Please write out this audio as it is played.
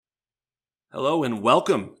Hello and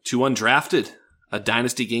welcome to Undrafted, a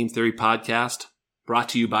Dynasty Game Theory podcast brought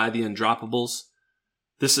to you by the Undroppables.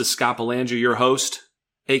 This is Scott Belanger, your host,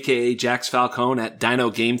 aka Jax Falcone at Dino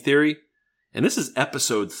Game Theory, and this is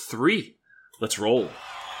episode 3. Let's roll.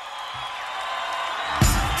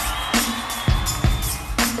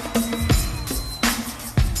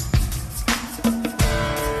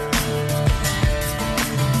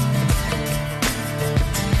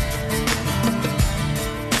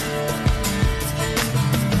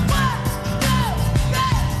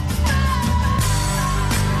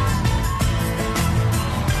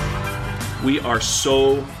 We are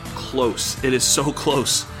so close. It is so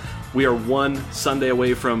close. We are one Sunday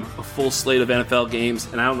away from a full slate of NFL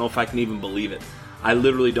games, and I don't know if I can even believe it. I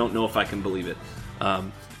literally don't know if I can believe it.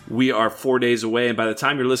 We are 4 days away, and by the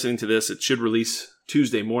time you're listening to this, it should release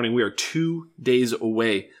Tuesday morning. We are 2 days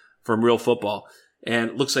away from real football, and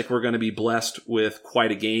it looks like we're going to be blessed with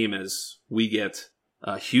quite a game as we get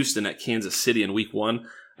Houston at Kansas City in week 1.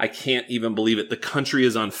 I can't even believe it. The country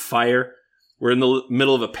is on fire. We're in the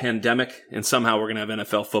middle of a pandemic, and somehow we're going to have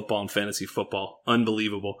NFL football and fantasy football.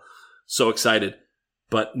 Unbelievable. So excited.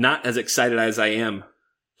 But not as excited as I am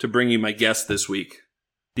to bring you my guest this week.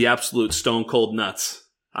 The absolute stone cold nuts.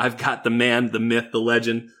 I've got the man, the myth, the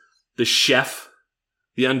legend, the chef,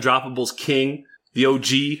 the Undroppables king, the OG,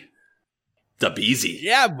 the Beezy.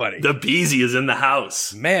 Yeah, buddy. The Beezy is in the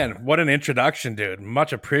house. Man, what an introduction, dude.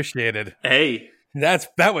 Much appreciated. Hey.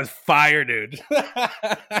 That was fire, dude.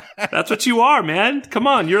 That's what you are, man. Come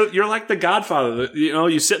on, you're like the Godfather. You know,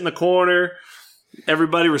 you sit in the corner,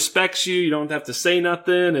 everybody respects you. You don't have to say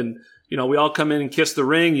nothing, and you know we all come in and kiss the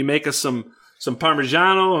ring. You make us some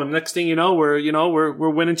Parmigiano, and next thing you know, we're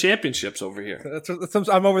winning championships over here.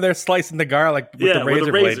 I'm over there slicing the garlic with the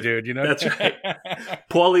razor blade, dude. You know, that's right.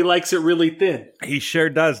 Paulie likes it really thin. He sure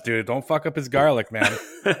does, dude. Don't fuck up his garlic, man.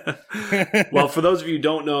 Well, for those of you who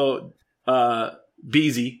don't know,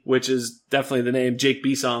 Beezy, which is definitely the name, Jake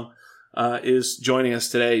Bisong, is joining us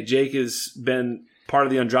today. Jake has been part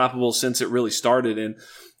of the Undroppables since it really started, and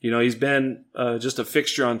you know he's been just a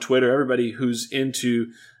fixture on Twitter. Everybody who's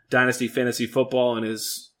into Dynasty Fantasy Football and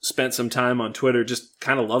has spent some time on Twitter just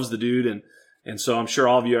kind of loves the dude, and so I'm sure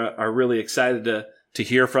all of you are really excited to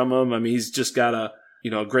hear from him. I mean, he's just got a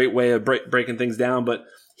great way of breaking things down, but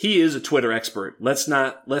he is a Twitter expert. Let's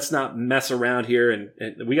not mess around here, and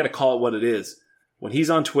we got to call it what it is. When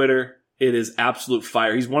he's on Twitter, it is absolute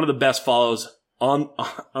fire. He's one of the best follows on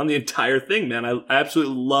the entire thing, man. I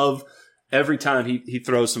absolutely love every time he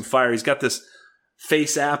throws some fire. He's got this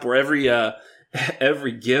face app where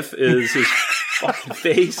every GIF is his fucking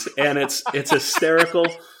face, and it's hysterical.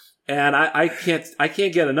 And I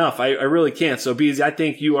can't get enough. I really can't. So Beezy, I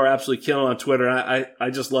think you are absolutely killing on Twitter.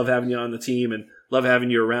 I just love having you on the team and love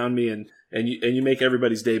having you around me, and you make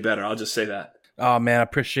everybody's day better. I'll just say that. Oh man, I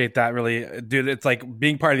appreciate that, really, dude. It's like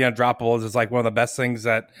being part of the Undroppables is like one of the best things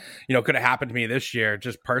that could have happened to me this year,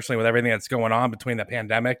 just personally with everything that's going on between the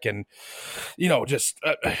pandemic and just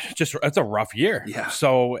it's a rough year. Yeah.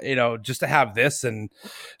 So just to have this and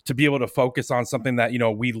to be able to focus on something that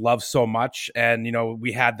we love so much, and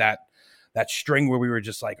we had that string where we were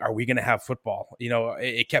just like, are we going to have football?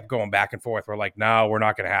 It kept going back and forth. We're like, no, we're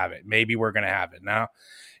not going to have it. Maybe we're going to have it now.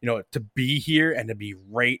 To be here and to be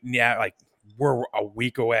right now, like. We're a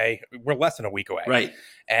week away. We're less than a week away. Right.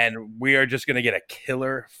 And we are just going to get a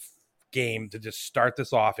killer game to just start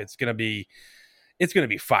this off. It's going to be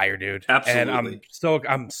fire, dude. Absolutely. And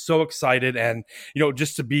I'm so excited. And,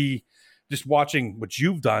 just watching what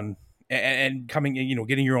you've done and coming in,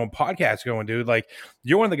 getting your own podcast going, dude. Like,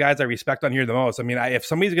 you're one of the guys I respect on here the most. I mean, if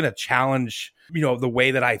somebody's going to challenge, the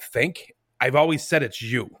way that I think, I've always said it's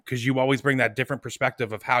you, because you always bring that different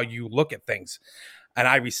perspective of how you look at things. And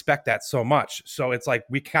I respect that so much. So it's like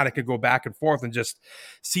we kind of could go back and forth and just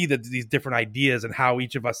see these different ideas and how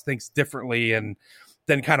each of us thinks differently, and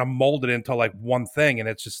then kind of mold it into like one thing. And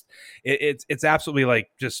it's just it's absolutely like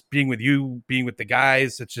just being with you, being with the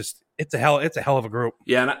guys. It's a hell of a group.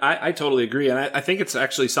 Yeah, and I totally agree. And I think it's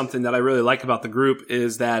actually something that I really like about the group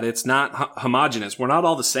is that it's not homogenous. We're not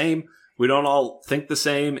all the same. We don't all think the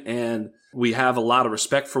same, and we have a lot of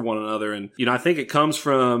respect for one another. And, I think it comes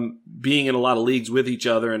from being in a lot of leagues with each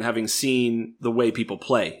other and having seen the way people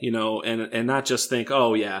play, and not just think,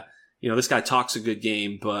 oh yeah, this guy talks a good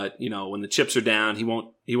game, but, when the chips are down, he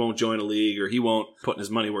won't join a league, or he won't put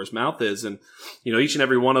his money where his mouth is. And, each and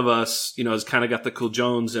every one of us, has kind of got the cool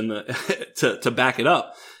Jones and the, to back it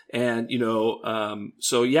up. And,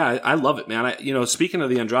 so yeah, I love it, man. Speaking of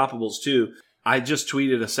the Undroppables too, I just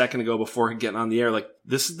tweeted a second ago before getting on the air, like,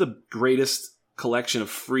 this is the greatest collection of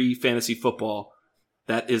free fantasy football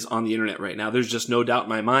that is on the internet right now. There's just no doubt in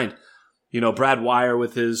my mind. Brad Wire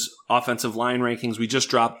with his offensive line rankings. We just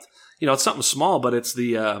dropped, it's something small, but it's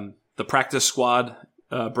the practice squad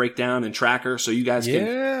breakdown and tracker. So you guys can,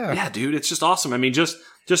 yeah, dude, it's just awesome. I mean, just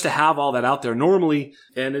to have all that out there normally,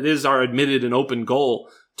 and it is our admitted and open goal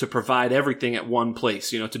to provide everything at one place,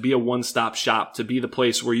 to be a one-stop shop, to be the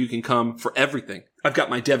place where you can come for everything. I've got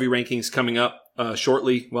my Devy rankings coming up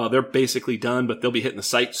shortly. Well, they're basically done, but they'll be hitting the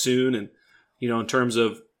site soon. And, in terms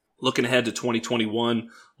of looking ahead to 2021,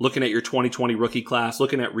 looking at your 2020 rookie class,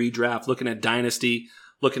 looking at redraft, looking at dynasty,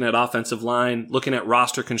 looking at offensive line, looking at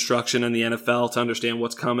roster construction in the NFL to understand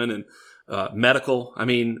what's coming, and medical. I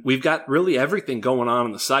mean, we've got really everything going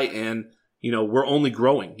on the site, and we're only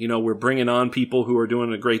growing. We're bringing on people who are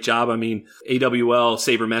doing a great job. I mean, AWL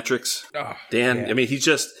Sabermetrics, Dan. Yeah. I mean,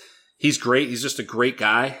 he's great. He's just a great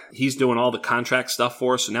guy. He's doing all the contract stuff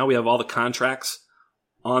for us. So now we have all the contracts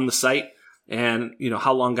on the site, and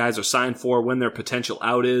how long guys are signed for, when their potential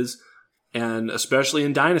out is, and especially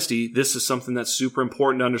in dynasty, this is something that's super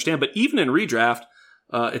important to understand. But even in redraft,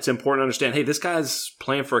 it's important to understand, hey, this guy's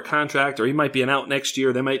playing for a contract, or he might be an out next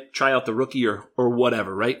year. They might try out the rookie or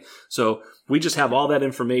whatever, right? So we just have all that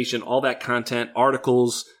information, all that content,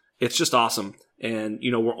 articles. It's just awesome. And,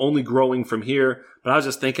 we're only growing from here. But I was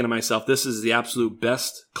just thinking to myself, this is the absolute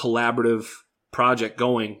best collaborative project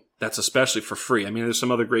going that's especially for free. I mean, there's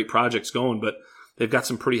some other great projects going, but they've got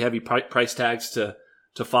some pretty heavy price tags to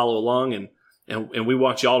follow along, and we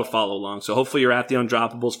want you all to follow along. So hopefully you're at the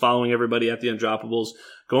Undroppables, following everybody at the Undroppables,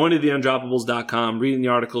 going to the undroppables.com, reading the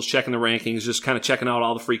articles, checking the rankings, just kind of checking out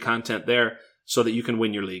all the free content there so that you can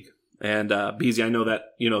win your league. And Beezy, I know that,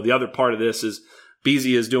 the other part of this is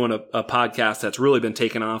Beezy is doing a podcast that's really been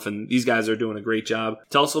taking off, and these guys are doing a great job.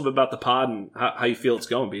 Tell us a little bit about the pod and how you feel it's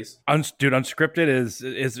going, Beez. Dude, Unscripted is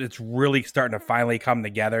it's really starting to finally come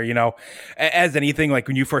together. As anything, like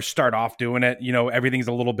when you first start off doing it, everything's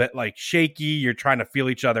a little bit like shaky. You're trying to feel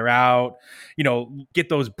each other out. Get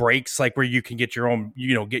those breaks like where you can get your own,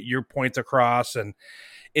 get your points across, and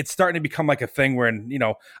it's starting to become like a thing where,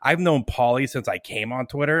 I've known Paulie since I came on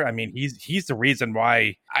Twitter. I mean, he's the reason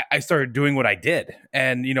why I started doing what I did.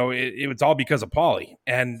 And, it was all because of Paulie.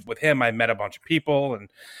 And with him, I met a bunch of people, and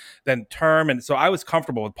then Term. And so I was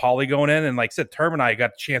comfortable with Paulie going in. And like I said, Term and I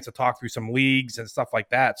got a chance to talk through some leagues and stuff like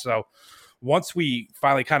that. So once we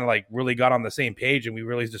finally kind of like really got on the same page and we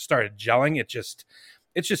really just started gelling, it just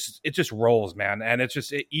rolls, man. And it's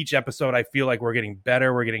just each episode, I feel like we're getting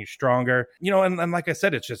better, we're getting stronger, and like I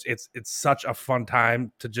said, it's such a fun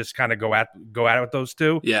time to just kind of go at it with those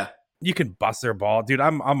two. Yeah. You can bust their ball, dude.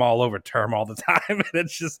 I'm all over Term all the time. And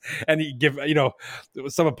it's just, and you give,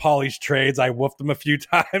 some of Paulie's trades, I whooped them a few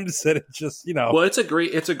times, and it's just, Well, it's a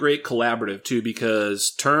great collaborative too, because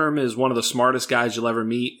Term is one of the smartest guys you'll ever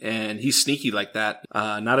meet, and he's sneaky like that.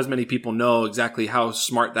 Not as many people know exactly how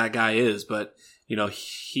smart that guy is, but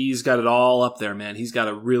he's got it all up there, man. He's got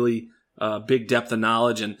a really big depth of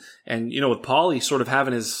knowledge, and with Paulie sort of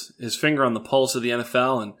having his finger on the pulse of the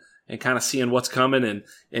NFL and kind of seeing what's coming,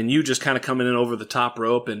 and you just kind of coming in over the top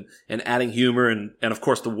rope and adding humor and of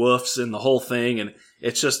course the woofs and the whole thing, and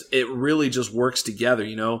it really just works together.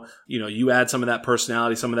 You add some of that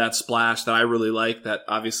personality, some of that splash that I really like, that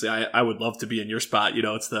obviously I would love to be in your spot.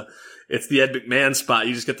 It's the Ed McMahon spot.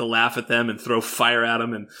 You just get to laugh at them and throw fire at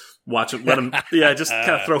them and watch them, let them, just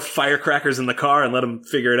kind of throw firecrackers in the car and let them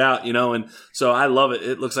figure it out, and so I love it.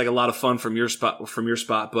 It looks like a lot of fun from your spot,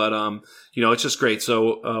 but, it's just great.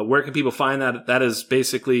 So, where can people find that? That is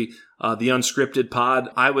basically, the Unscripted pod.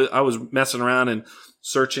 I was messing around and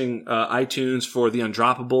searching, iTunes for the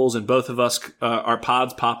Undroppables, and both of us, our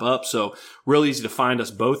pods pop up. So real easy to find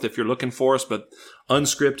us both if you're looking for us, but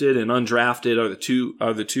Unscripted and Undrafted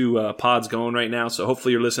are the two pods going right now. So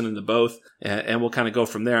hopefully you're listening to both, and we'll kind of go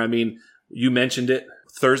from there. I mean, you mentioned it,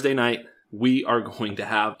 Thursday night, we are going to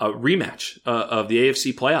have a rematch of the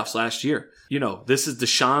AFC playoffs last year. This is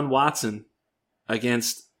Deshaun Watson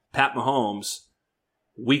against Pat Mahomes,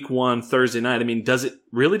 week 1, Thursday night. I mean, does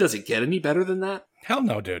it get any better than that? Hell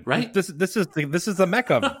no, dude. Right? This is the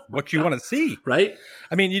mecca of what you want to see. Right?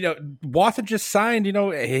 I mean, Watson just signed,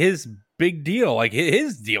 his big deal, like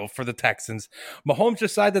his deal for the Texans. Mahomes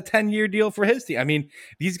just signed a 10-year deal for his team. I mean,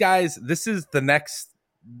 these guys, this is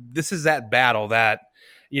that battle that,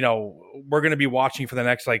 we're going to be watching for the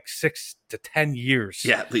next like 6 to 10 years.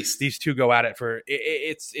 Yeah, at least. These two go at it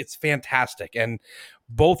it's fantastic. And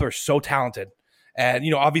both are so talented.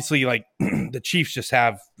 And, obviously, like, the Chiefs just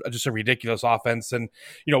have just a ridiculous offense. And,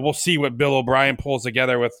 we'll see what Bill O'Brien pulls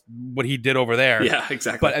together with what he did over there. Yeah,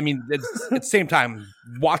 exactly. But, I mean, at the same time,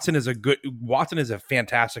 Watson is a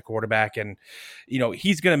fantastic quarterback. And,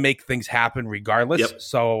 he's going to make things happen regardless. Yep.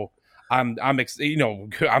 So I'm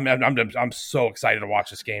so excited to watch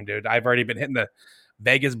this game, dude. I've already been hitting the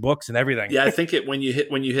Vegas books and everything. Yeah, I think when you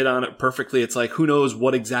hit on it perfectly, it's like, who knows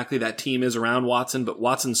what exactly that team is around Watson, but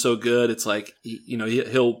Watson's so good. It's like,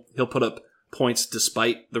 he'll put up points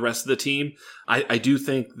despite the rest of the team. I do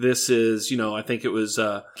think this is, I think it was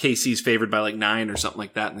KC's favored by like 9 or something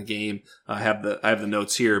like that in the game. I have the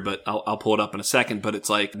notes here, but I'll pull it up in a second. But it's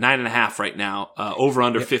like 9.5 right now, over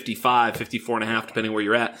under 55, 54.5, depending where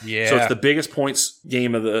you're at. Yeah. So it's the biggest points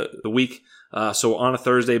game of the week. So on a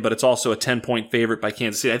Thursday, but it's also a 10-point favorite by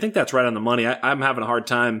Kansas City. I think that's right on the money. I'm having a hard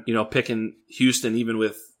time, picking Houston, even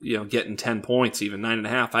with, getting 10 points, even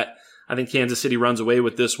 9.5. I think Kansas City runs away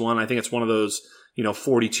with this one. I think it's one of those,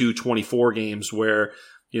 42-24 games where,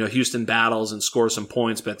 Houston battles and scores some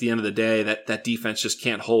points, but at the end of the day, that defense just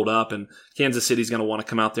can't hold up, and Kansas City's going to want to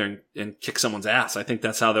come out there and kick someone's ass. I think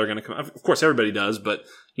that's how they're going to come. Of course, everybody does, but,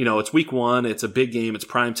 it's week 1. It's a big game. It's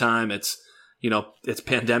prime time. It's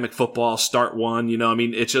pandemic football, start one,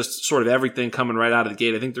 it's just sort of everything coming right out of the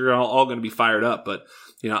gate. I think they're all going to be fired up, but,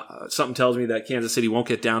 something tells me that Kansas City won't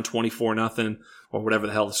get down 24-0 or whatever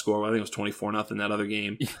the hell the score was. I think it was 24-0 that other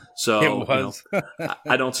game. So, it was.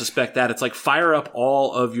 I don't suspect that. It's like fire up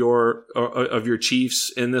all of your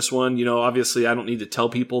Chiefs in this one. Obviously I don't need to tell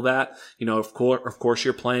people that, of course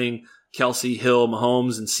you're playing Kelsey, Hill,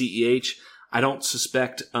 Mahomes, and CEH. I don't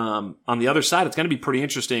suspect, on the other side, it's going to be pretty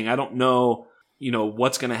interesting. I don't know,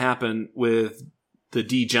 what's going to happen with the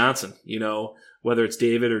D Johnson, whether it's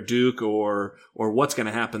David or Duke or what's going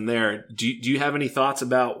to happen there. Do you have any thoughts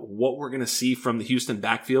about what we're going to see from the Houston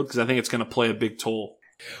backfield? Because I think it's going to play a big toll.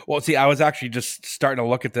 Well, see, I was actually just starting to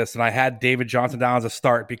look at this, and I had David Johnson down as a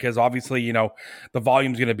start because obviously, the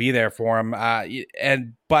volume's going to be there for him.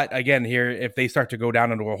 But again, here, if they start to go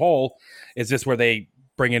down into a hole, is this where they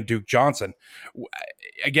bring in Duke Johnson?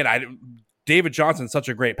 Again, David Johnson's such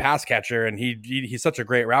a great pass catcher, and he's such a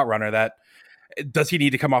great route runner that does he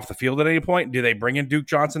need to come off the field at any point? Do they bring in Duke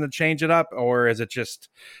Johnson to change it up, or is it just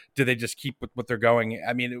do they just keep with what they're going?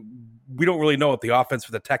 I mean, we don't really know what the offense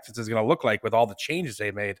for the Texans is going to look like with all the changes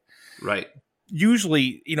they made. Right.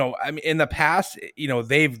 Usually, in the past,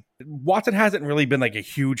 Watson hasn't really been like a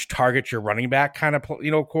huge target your running back kind of,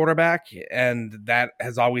 quarterback. And that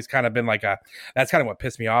has always kind of been that's kind of what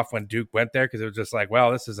pissed me off when Duke went there. Cause it was just like,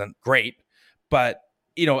 well, this isn't great, but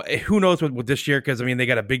who knows with this year? Cause they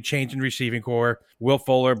got a big change in receiving core, Will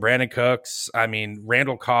Fuller, Brandon Cooks,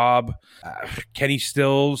 Randall Cobb, Kenny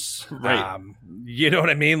Stills, right. You know what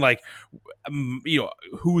I mean? Like,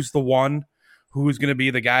 who's the one? Who's going to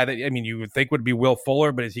be the guy that, you would think would be Will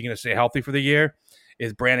Fuller, but is he going to stay healthy for the year?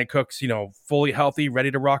 Is Brandon Cooks, fully healthy, ready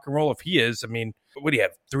to rock and roll? If he is, what do you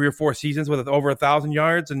have, 3 or 4 seasons with over 1,000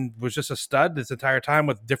 yards and was just a stud this entire time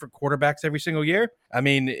with different quarterbacks every single year?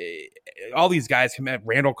 All these guys come at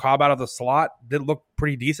Randall Cobb out of the slot, did look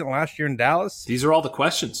pretty decent last year in Dallas. These are all the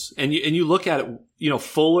questions. And you look at it,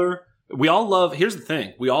 Fuller, here's the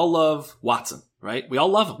thing, we all love Watson. Right? We all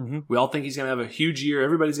love him. Mm-hmm. We all think he's going to have a huge year.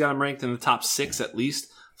 Everybody's got him ranked in the top 6 at least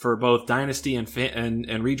for both dynasty and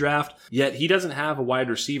redraft. Yet he doesn't have a wide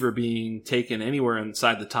receiver being taken anywhere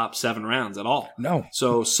inside the top 7 rounds at all. No.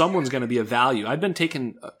 So someone's going to be a value. I've been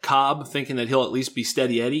taking Cobb thinking that he'll at least be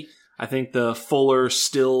steady Eddie. I think the Fuller,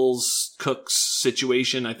 Stills, Cooks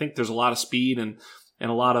situation, I think there's a lot of speed and a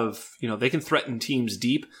lot of, they can threaten teams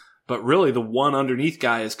deep. But really the one underneath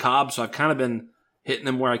guy is Cobb. So I've kind of been hitting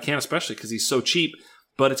him where I can, especially because he's so cheap.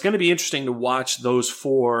 But it's going to be interesting to watch those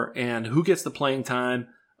 4 and who gets the playing time,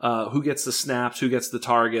 who gets the snaps, who gets the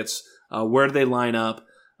targets, where do they line up.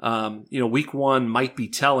 Week 1 might be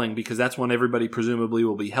telling because that's when everybody presumably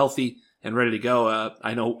will be healthy and ready to go.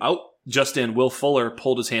 I know just in Will Fuller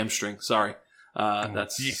pulled his hamstring. Sorry.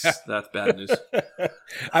 That's bad news.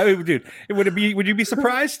 Dude, would you be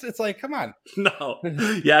surprised? It's like, come on. No.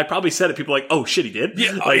 Yeah, I probably said it. People are like, oh shit, he did?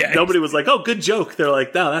 Yeah. Nobody was like, oh, good joke. They're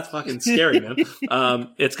like, no, that's fucking scary, man.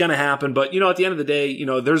 It's going to happen. But, at the end of the day,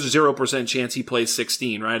 there's a 0% chance he plays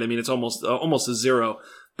 16, right? It's almost a 0.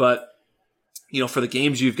 But, for the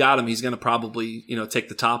games you've got him, he's going to probably, take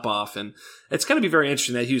the top off. And it's going to be very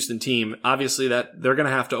interesting, that Houston team. Obviously, that they're going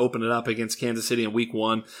to have to open it up against Kansas City in week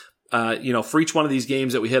 1. For each one of these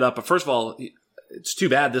games that we hit up, but first of all, it's too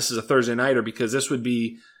bad this is a Thursday nighter because this would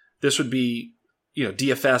be,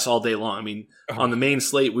 DFS all day long. On the main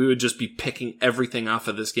slate, we would just be picking everything off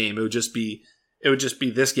of this game. It would just be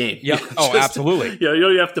this game. Yeah. Oh, absolutely. You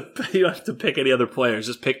don't have to pick any other players.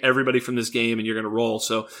 Just pick everybody from this game and you're going to roll.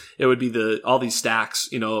 So it would be all these stacks,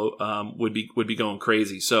 would be going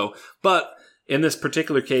crazy. So, but in this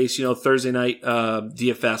particular case, Thursday night,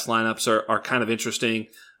 DFS lineups are kind of interesting.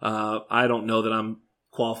 I don't know that I'm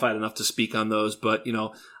qualified enough to speak on those, but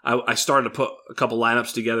I started to put a couple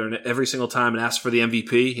lineups together, and every single time and ask for the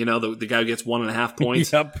MVP. The guy who gets 1.5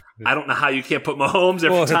 points. Yep. I don't know how you can't put Mahomes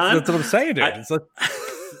every time. That's what I'm saying, dude.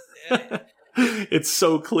 It's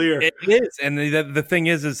so clear. It is, and the thing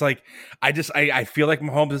is like I feel like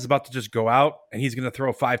Mahomes is about to just go out and he's going to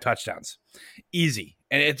throw 5 touchdowns, easy,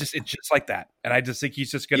 and it's just like that. And I just think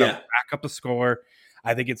he's just going to rack up the score.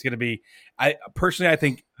 I think it's going to be. I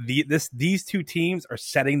think these two teams are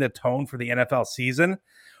setting the tone for the NFL season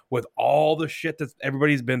with all the shit that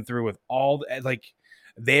everybody's been through. With all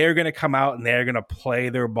they're going to come out and they're going to play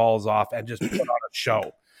their balls off and just put on a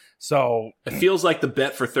show. So it feels like the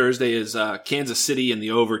bet for Thursday is Kansas City and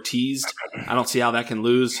the over teased. I don't see how that can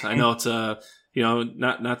lose. I know it's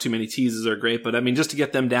not too many teases are great, but I mean just to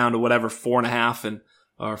get them down to whatever 4.5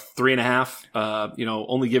 or 3.5.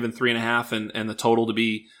 Only given 3.5 and the total to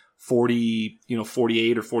be 40,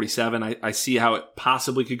 48 or 47. I see how it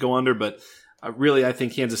possibly could go under, but really I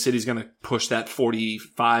think Kansas City's going to push that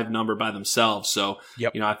 45 number by themselves. So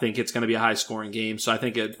I think it's going to be a high scoring game. So I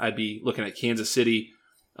think I'd be looking at Kansas City.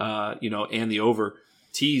 And the over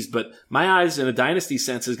teased, but my eyes in a dynasty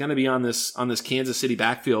sense is going to be on this Kansas City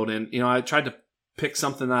backfield. And, I tried to pick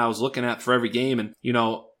something that I was looking at for every game. And,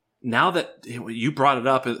 now that you brought it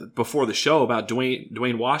up before the show about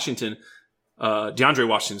DeAndre Washington,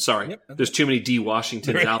 sorry, there's too many D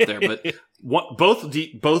Washingtons out there, but both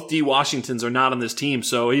D Washingtons are not on this team.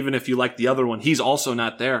 So even if you like the other one, he's also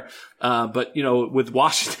not there. But with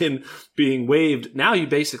Washington being waived, now you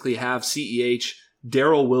basically have CEH,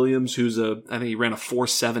 Darrell Williams, who's I think he ran a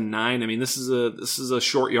 4.79. I mean, this is a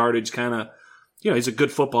short yardage kind of, he's a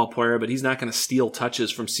good football player, but he's not going to steal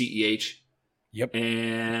touches from CEH. Yep.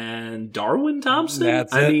 And Darwin Thompson.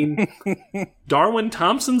 That's it. Darwin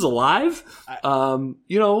Thompson's alive.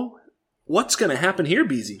 What's going to happen here,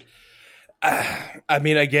 Beezy? I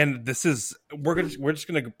mean, again, we're just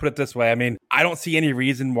going to put it this way. I mean, I don't see any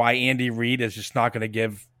reason why Andy Reid is just not going to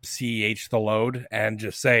give CEH the load and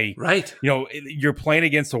just say, right, you're playing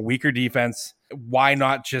against a weaker defense. Why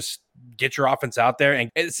not just get your offense out there?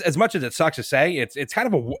 And as much as it sucks to say, it's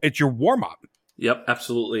kind of it's your warm up. Yep,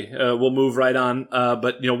 absolutely. We'll move right on.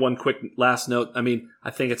 But one quick last note. I mean, I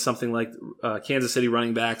think it's something like Kansas City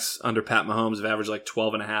running backs under Pat Mahomes have averaged like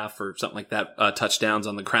 12.5 or something like that touchdowns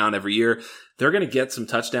on the ground every year. They're going to get some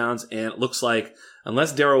touchdowns, and it looks like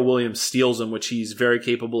unless Darrell Williams steals them, which he's very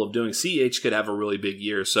capable of doing, CEH could have a really big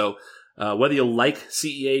year. So whether you like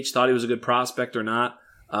CEH, thought he was a good prospect or not,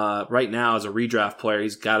 right now as a redraft player,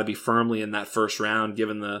 he's got to be firmly in that first round,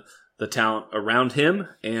 given the talent around him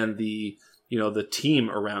and the team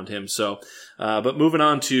around him. So, but moving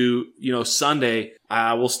on to, Sunday,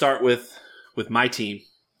 we'll start with my team,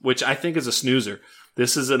 which I think is a snoozer.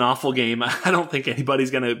 This is an awful game. I don't think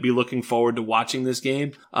anybody's going to be looking forward to watching this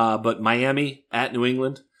game. But Miami at New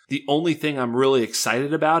England, the only thing I'm really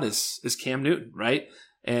excited about is Cam Newton, right?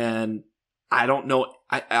 And I don't know.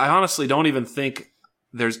 I honestly don't even think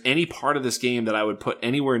there's any part of this game that I would put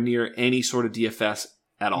anywhere near any sort of DFS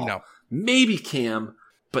at all. No. Maybe Cam,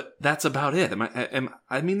 but that's about it.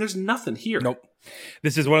 I mean, there's nothing here. Nope.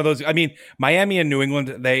 This is one of those. I mean, Miami and New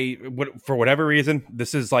England, they would, for whatever reason,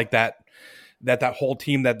 this is like that whole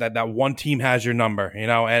team, that one team has your number,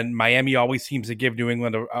 and Miami always seems to give New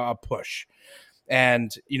England a push.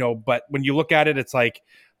 And, but when you look at it, it's like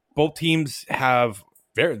both teams have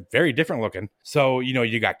very, very different looking. So,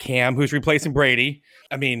 you got Cam, who's replacing Brady.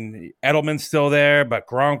 I mean, Edelman's still there, but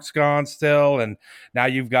Gronk's gone still. And now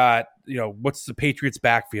you've got, what's the Patriots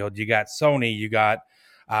backfield? You got Sony, you got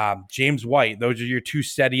James White. Those are your two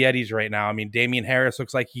steady eddies right now. I mean, Damian Harris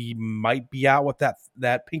looks like he might be out with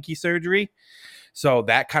that pinky surgery. So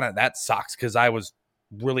that sucks because I was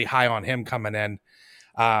really high on him coming in.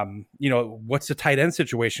 What's the tight end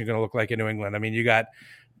situation going to look like in New England? I mean, you got,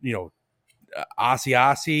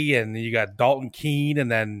 Ossie, and you got Dalton Keene,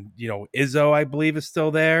 and then Izzo, I believe, is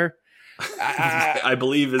still there. I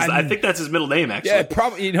think that's his middle name, actually. Yeah,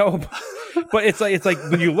 probably. But it's like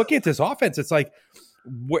when you look at this offense, it's like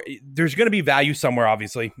there's going to be value somewhere,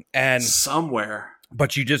 obviously, and somewhere,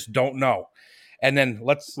 but you just don't know. And then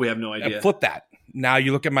we have no idea. Flip that. Now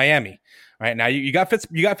you look at Miami. Right now, you got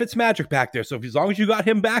Fitzmagic back there. So as long as you got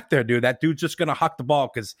him back there, dude, that dude's just gonna huck the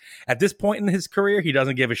ball because at this point in his career, he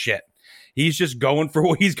doesn't give a shit. He's just going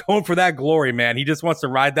for that glory, man. He just wants to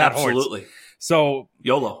ride that horse. Absolutely. So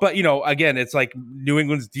YOLO. But again, it's like New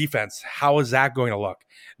England's defense. How is that going to look?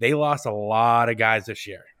 They lost a lot of guys this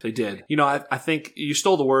year. They did. I think you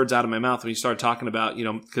stole the words out of my mouth when you started talking about,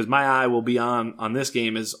 because my eye will be on this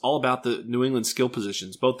game is all about the New England skill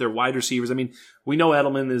positions, both their wide receivers. I mean, we know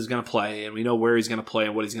Edelman is going to play and we know where he's going to play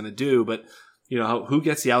and what he's going to do, but who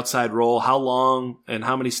gets the outside role, how long and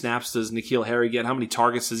how many snaps does N'Keal Harry get? How many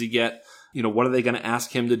targets does he get? What are they going to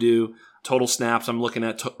ask him to do? Total snaps. I'm looking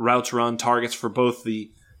at routes run, targets for both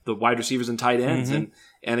the wide receivers and tight ends.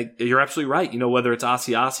 And you're absolutely right. Whether it's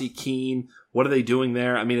Asiasi, Keene, what are they doing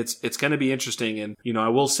there? I mean, it's going to be interesting. And, I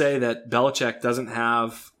will say that Belichick doesn't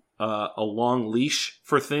have a long leash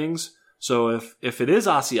for things. So if it is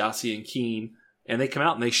Asiasi and Keene and they come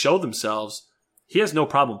out and they show themselves, he has no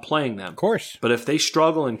problem playing them. Of course. But if they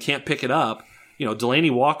struggle and can't pick it up,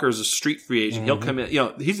 Delaney Walker is a street free agent. He'll come in.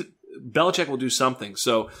 Belichick will do something.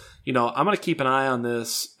 So, I'm going to keep an eye on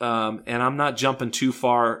this, and I'm not jumping too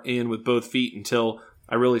far in with both feet until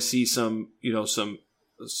I really see some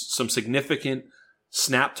significant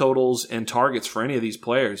snap totals and targets for any of these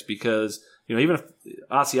players. Because even if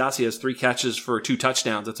Asiasi has 3 catches for 2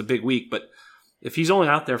 touchdowns, that's a big week. But if he's only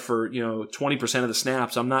out there for 20% of the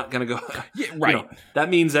snaps, I'm not going to go. Yeah, right. That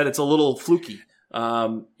means that it's a little fluky.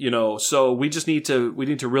 So we need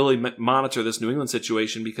to really monitor this New England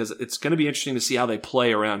situation because it's going to be interesting to see how they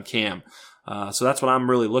play around Cam. So that's what I'm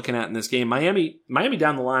really looking at in this game. Miami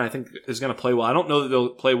down the line, I think is going to play well. I don't know that they'll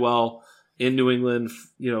play well in New England.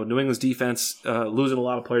 New England's defense, losing a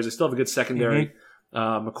lot of players. They still have a good secondary.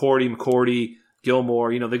 McCourty,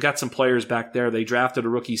 Gilmore, they've got some players back there. They drafted a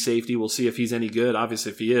rookie safety. We'll see if he's any good.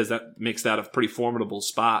 Obviously, if he is, that makes that a pretty formidable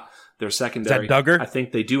spot. Their secondary. Is that Duggar? I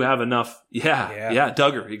think they do have enough. Yeah,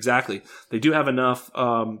 Duggar, exactly. They do have enough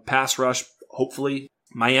pass rush, hopefully.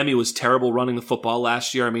 Miami was terrible running the football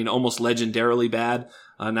last year. I mean, almost legendarily bad.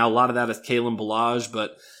 Now, a lot of that is Kalen Ballage,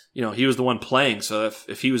 but he was the one playing. So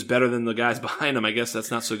if he was better than the guys behind him, I guess that's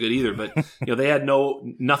not so good either. But they had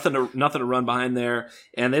nothing to run behind there,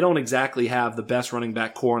 and they don't exactly have the best running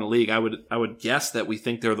back core in the league. I would guess that we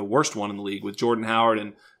think they're the worst one in the league with Jordan Howard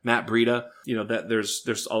and Matt Breida. That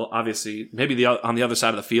there's obviously maybe on the other side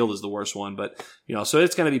of the field is the worst one, but so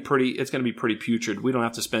it's going to be pretty putrid. We don't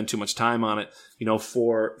have to spend too much time on it.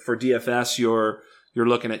 For DFS, you're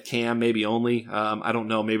looking at Cam maybe only. I don't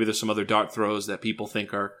know. Maybe there's some other dart throws that people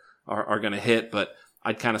think are going to hit, but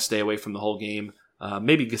I'd kind of stay away from the whole game.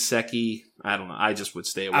 Maybe Gesicki. I don't know. I just would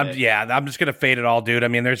stay away. I'm just going to fade it all, dude. I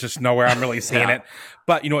mean, there's just nowhere I'm really seeing it.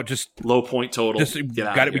 But just low point total. Just we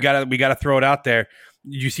got to throw it out there.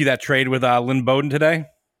 You see that trade with Lynn Bowden today?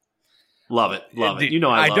 Love it. Dude,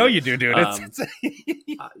 I know you do, dude.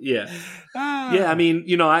 Yeah. I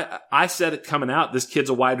mean, I said it coming out. This kid's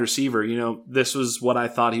a wide receiver. This was what I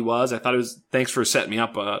thought he was. I thought it was. Thanks for setting me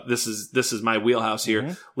up. This is my wheelhouse here.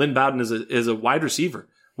 Mm-hmm. Lynn Bowden is a wide receiver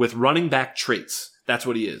with running back traits. That's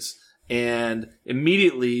what he is. And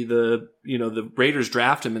immediately the Raiders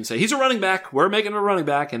draft him and say he's a running back. We're making him a running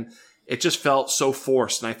back, and it just felt so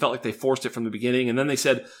forced. And I felt like they forced it from the beginning. And then they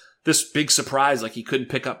said this big surprise, like he couldn't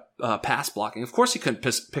pick up pass blocking. Of course he couldn't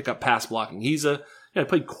pick up pass blocking. He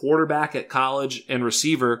played quarterback at college and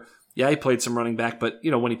receiver. Yeah, he played some running back, but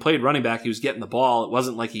when he played running back, he was getting the ball. It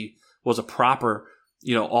wasn't like he was a proper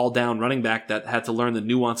all down running back that had to learn the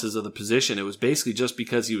nuances of the position. It was basically just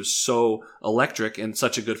because he was so electric and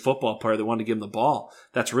such a good football player, they wanted to give him the ball.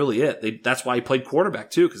 That's really it. That's why he played quarterback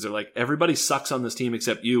too, because they're like, everybody sucks on this team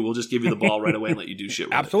except you. We'll just give you the ball right away and let you do shit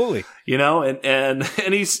with Absolutely. it. And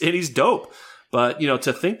he's dope. But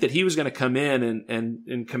to think that he was going to come in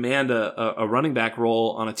and command a running back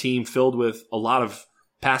role on a team filled with a lot of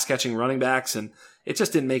pass catching running backs, and it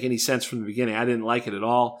just didn't make any sense from the beginning. I didn't like it at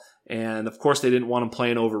all. And of course, they didn't want him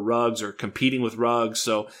playing over Ruggs or competing with Ruggs.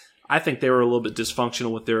 So I think they were a little bit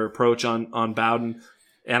dysfunctional with their approach on Bowden.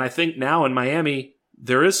 And I think now in Miami,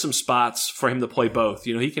 there is some spots for him to play both.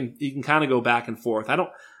 He can kind of go back and forth. I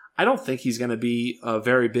don't think he's going to be a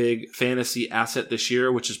very big fantasy asset this year,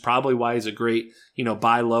 which is probably why he's a great,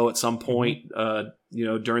 buy low at some point,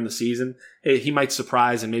 during the season. He might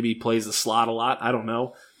surprise and maybe he plays the slot a lot. I don't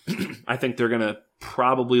know. I think they're going to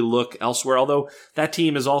probably look elsewhere, although that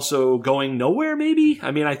team is also going nowhere maybe.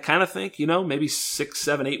 I mean, I kind of think, maybe 6,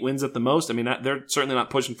 7, 8 wins at the most. I mean, they're certainly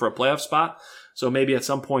not pushing for a playoff spot. So maybe at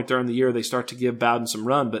some point during the year, they start to give Bowden some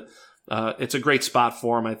run, but it's a great spot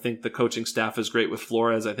for him. I think the coaching staff is great with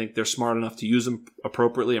Flores. I think they're smart enough to use him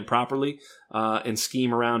appropriately and properly and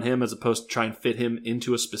scheme around him as opposed to try and fit him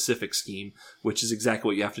into a specific scheme, which is exactly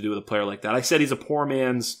what you have to do with a player like that. I said he's a poor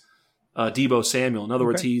man's Deebo Samuel. In other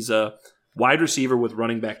words, he's a wide receiver with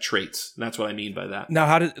running back traits. And that's what I mean by that.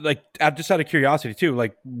 Now, just out of curiosity too,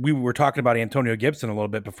 we were talking about Antonio Gibson a little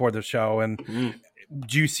bit before the show, and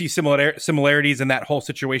do you see similarities in that whole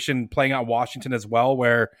situation playing out in Washington as well,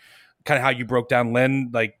 where kind of how you broke down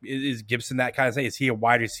Lynn, is Gibson that kind of thing? Is he a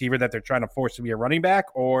wide receiver that they're trying to force to be a running back,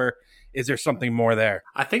 or is there something more there?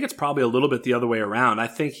 I think it's probably a little bit the other way around. I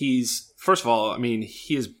think first of all, I mean,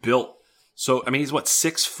 he is built So, I mean, he's what,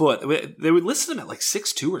 6 foot? They would list him at like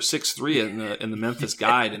 6'2" or 6'3" in the Memphis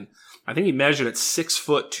Guide. And I think he measured at 6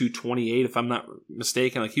 foot 228, if I'm not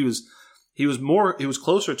mistaken. Like he was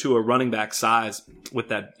closer to a running back size with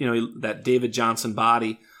that, that David Johnson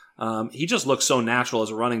body. He just looks so natural as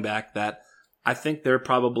a running back that I think they're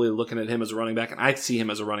probably looking at him as a running back, and I see him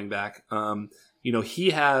as a running back. He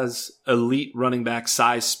has elite running back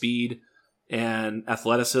size, speed, and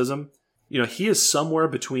athleticism. He is somewhere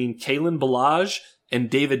between Kalen Ballage and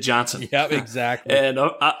David Johnson. Yep, exactly. And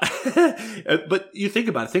but you think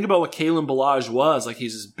about it. Think about what Kalen Ballage was. Like,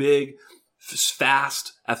 he's this big,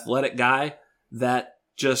 fast, athletic guy that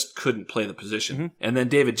just couldn't play the position. Mm-hmm. And then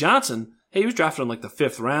David Johnson, he was drafted in like the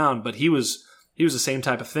 5th round, but he was the same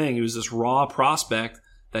type of thing. He was this raw prospect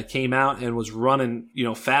that came out and was running,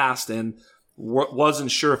 fast, and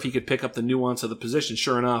wasn't sure if he could pick up the nuance of the position.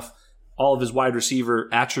 Sure enough, all of his wide receiver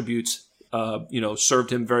attributes, served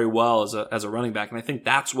him very well as a running back. And I think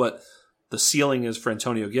that's what the ceiling is for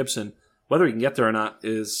Antonio Gibson. Whether he can get there or not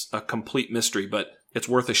is a complete mystery, but it's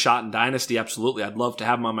worth a shot in Dynasty. Absolutely. I'd love to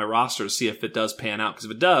have him on my roster to see if it does pan out. Because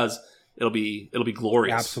if it does, it'll be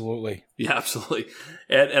glorious. Absolutely. Yeah, absolutely.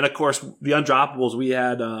 And of course, the Undroppables, we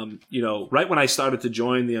had, right when I started to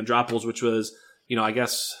join the Undroppables, which was, I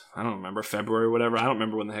guess, I don't remember, February or whatever. I don't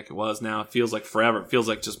remember when the heck it was now. It feels like forever. It feels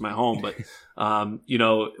like just my home. But,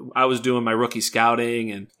 I was doing my rookie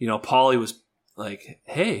scouting, and, Paulie was like,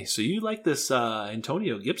 hey, so you like this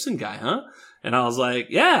Antonio Gibson guy, huh? And I was like,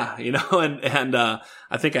 yeah, and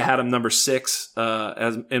I think I had him number 6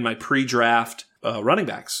 as in my pre-draft running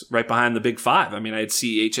backs, right behind the big 5. I mean, I had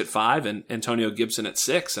CH at 5 and Antonio Gibson at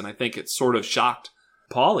 6, and I think it sort of shocked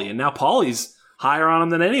Paulie. And now Paulie's higher on him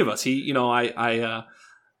than any of us. He,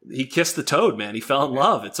 he kissed the toad, man. He fell in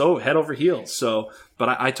love. It's head over heels. So,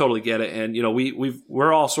 but I totally get it. And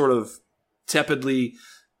we're all sort of tepidly,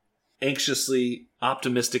 anxiously,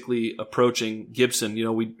 optimistically approaching Gibson.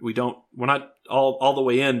 We're not all the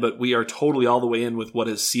way in, but we are totally all the way in with what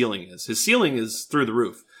his ceiling is. His ceiling is through the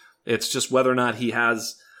roof. It's just whether or not he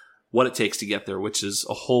has what it takes to get there, which is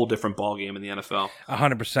a whole different ballgame in the NFL.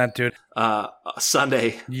 100%, dude.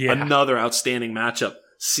 Sunday, another outstanding matchup.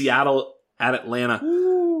 Seattle at Atlanta.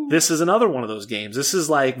 Ooh. This is another one of those games. This is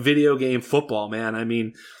like video game football, man. I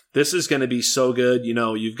mean, this is going to be so good.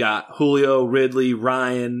 You've got Julio, Ridley,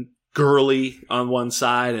 Ryan, Gurley on one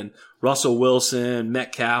side, and Russell Wilson,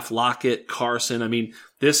 Metcalf, Lockett, Carson. I mean,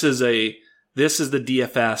 this is the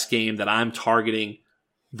DFS game that I'm targeting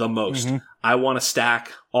the most. Mm-hmm. I want to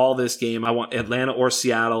stack all this game. I want Atlanta or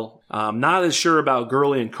Seattle. Not as sure about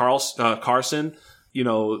Gurley and Carson.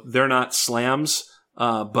 They're not slams,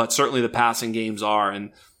 but certainly the passing games are.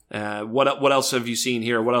 And what else have you seen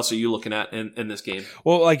here? What else are you looking at in this game?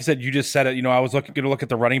 Well, like you said, you just said it. I was going to look at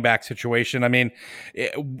the running back situation. I mean,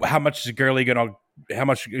 how much is Gurley going to? How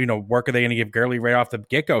much work are they going to give Gurley right off the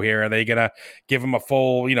get-go here? Are they going to give him a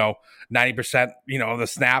full 90% of the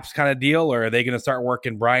snaps kind of deal, or are they going to start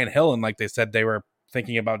working Brian Hill and like they said they were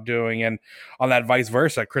thinking about doing, and on that vice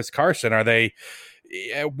versa, Chris Carson? Are they?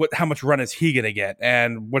 How much run is he going to get,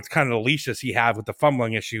 and what kind of the leash does he have with the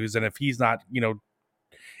fumbling issues? And if he's not,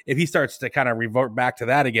 if he starts to kind of revert back to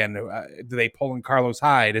that again, do they pull in Carlos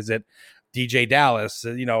Hyde? Is it DJ Dallas?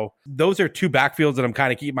 Those are two backfields that I'm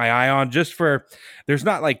kind of keeping my eye on, just for, there's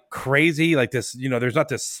not like crazy like this, there's not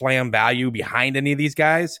this slam value behind any of these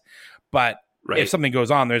guys, but if something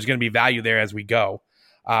goes on, there's going to be value there as we go.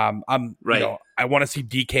 I want to see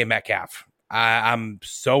DK Metcalf. I'm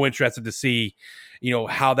so interested to see,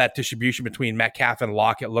 how that distribution between Metcalf and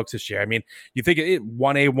Lockett looks this year. I mean, you think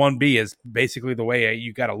 1A, 1B is basically the way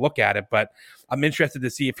you got to look at it, but I'm interested to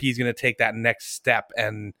see if he's going to take that next step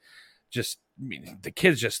and just, the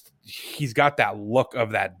kid's he's got that look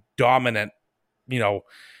of that dominant,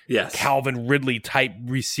 Calvin Ridley type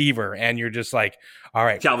receiver, and you're just like, all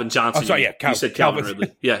right, Calvin Johnson. Oh, sorry, yeah, you said Calvin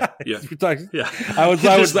Ridley. Yeah. Yeah. I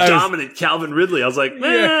was dominant Calvin Ridley. I was like,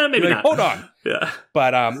 maybe not. Hold on. Yeah,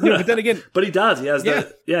 but but then again, but he does. He has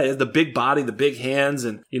he has the big body, the big hands,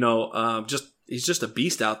 and he's just a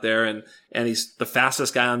beast out there, and he's the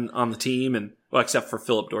fastest guy on the team, and except for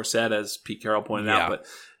Philip Dorsett, as Pete Carroll pointed out, but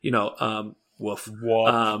woof.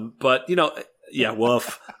 But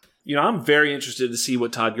woof. I'm very interested to see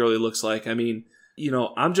what Todd Gurley looks like. I mean,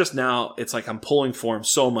 I'm just now, it's like I'm pulling for him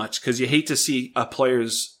so much because you hate to see a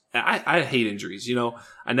player's, I hate injuries.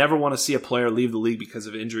 I never want to see a player leave the league because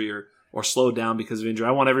of injury or slow down because of injury.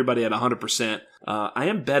 I want everybody at 100%. I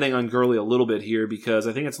am betting on Gurley a little bit here because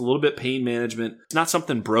I think it's a little bit pain management. It's not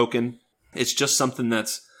something broken. It's just something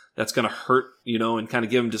that's going to hurt, and kind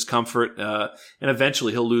of give him discomfort. And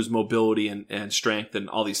eventually he'll lose mobility and strength and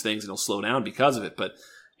all these things, and he'll slow down because of it. But,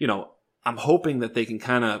 I'm hoping that they can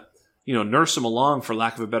kind of, nurse him along, for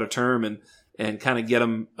lack of a better term, and kind of get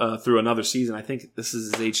him through another season. I think this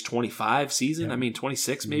is his age 25 season. Yeah. I mean,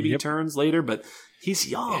 26 maybe he turns later, but he's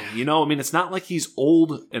young, I mean, it's not like he's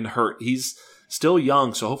old and hurt. He's still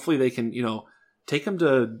young. So hopefully they can, take him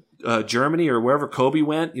to Germany or wherever Kobe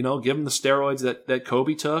went, give him the steroids that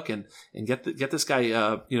Kobe took and get this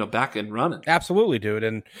guy, back and running. Absolutely, dude.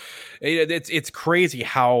 And it's crazy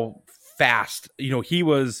how fast, he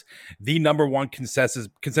was the number one consensus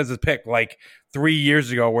pick like 3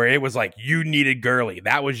 years ago, where it was like, you needed Gurley.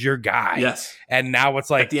 That was your guy. Yes. And now it's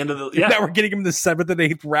like, at the end of now we're getting him in the 7th and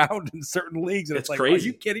 8th round in certain leagues. And it's like, crazy.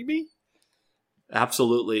 Are you kidding me?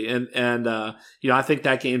 Absolutely. And I think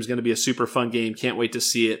that game's going to be a super fun game. Can't wait to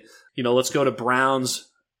see it. Let's go to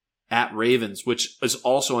Browns at Ravens, which is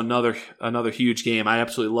also another huge game. I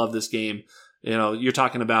absolutely love this game. You're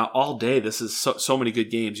talking about all day. This is so many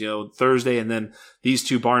good games, Thursday, and then these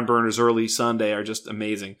two barn burners early Sunday are just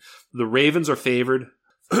amazing. The Ravens are favored.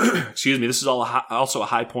 Excuse me. This is also a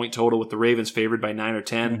high point total, with the Ravens favored by 9 or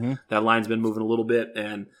 10. Mm-hmm. That line's been moving a little bit,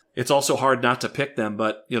 and it's also hard not to pick them.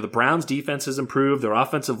 But, the Browns defense has improved. Their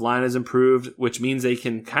offensive line has improved, which means they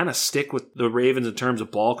can kind of stick with the Ravens in terms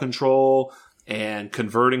of ball control and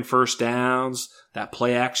converting first downs, that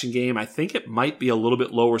play action game. I think it might be a little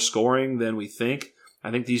bit lower scoring than we think.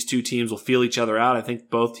 I think these two teams will feel each other out. I think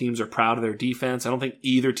both teams are proud of their defense. I don't think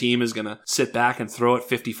either team is going to sit back and throw it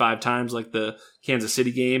 55 times like the Kansas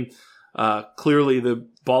City game. Clearly, the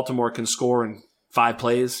Baltimore can score in 5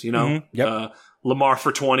 plays, Mm-hmm. Yep. Lamar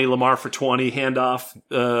for 20, handoff,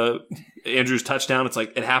 Andrews touchdown. It's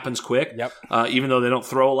like it happens quick. Yep. Even though they don't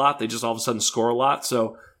throw a lot, they just all of a sudden score a lot.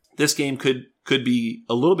 So this game could be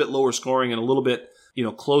a little bit lower scoring and a little bit,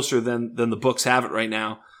 closer than the books have it right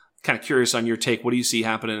now. Kind of curious on your take. What do you see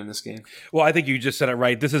happening in this game? Well, I think you just said it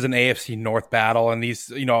right. This is an AFC North battle, and this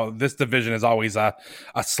division is always a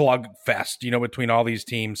slug fest, between all these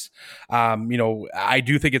teams. I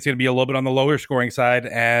do think it's going to be a little bit on the lower scoring side,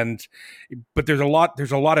 but there's a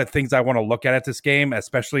lot of things I want to look at this game,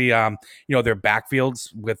 especially their backfields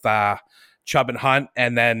with Chubb and Hunt,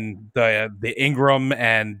 and then the Ingram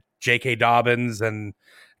and J.K. Dobbins and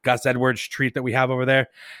Gus Edwards treat that we have over there.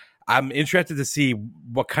 I'm interested to see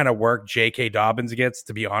what kind of work J.K. Dobbins gets,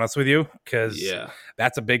 to be honest with you, because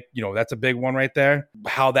that's a big one right there.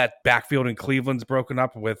 How that backfield in Cleveland's broken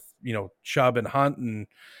up with, Chubb and Hunt, and,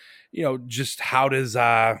 just how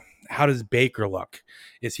does Baker look?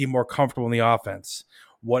 Is he more comfortable in the offense?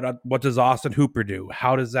 What does Austin Hooper do?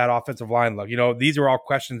 How does that offensive line look? These are all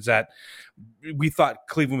questions that we thought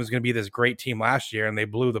Cleveland was going to be this great team last year, and they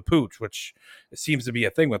blew the pooch, which seems to be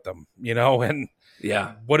a thing with them, and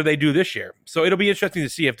yeah, what do they do this year? So it'll be interesting to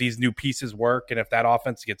see if these new pieces work and if that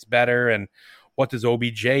offense gets better, and what does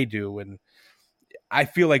OBJ do? And I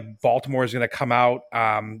feel like Baltimore is going to come out.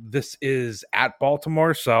 This is at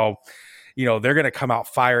Baltimore, so they're going to come out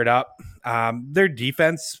fired up. Their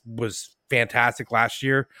defense was fantastic last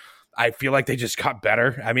year. I feel like they just got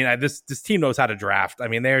better. I mean, this team knows how to draft. I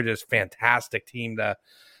mean, they're just fantastic team.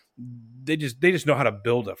 They just know how to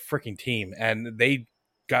build a freaking team, and they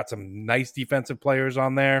got some nice defensive players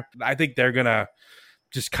on there. I think they're gonna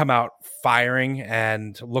just come out firing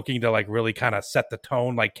and looking to really kind of set the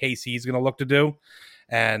tone, like KC's gonna look to do.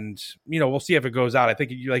 And we'll see if it goes out. I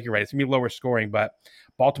think you're right. It's gonna be lower scoring, but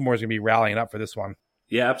Baltimore's gonna be rallying up for this one.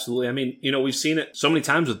 Yeah, absolutely. I mean, we've seen it so many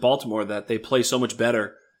times with Baltimore that they play so much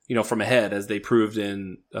better, from ahead, as they proved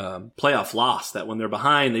in playoff loss, that when they're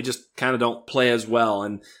behind, they just kind of don't play as well.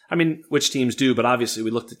 And I mean, which teams do, but obviously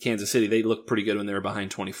we looked at Kansas City. They looked pretty good when they were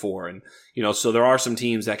behind 24. And, so there are some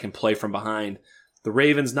teams that can play from behind. The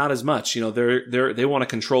Ravens, not as much. They want to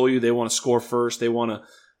control you. They want to score first. They want to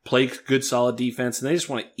play good, solid defense. And they just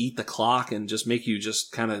want to eat the clock and just make you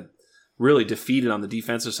just kind of really defeated on the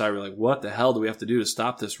defensive side. We're like, what the hell do we have to do to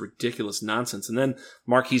stop this ridiculous nonsense? And then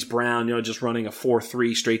Marquise Brown, just running a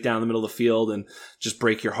 4-3 straight down the middle of the field and just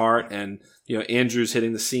break your heart. And, Andrews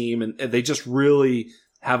hitting the seam. And they just really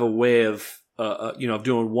have a way of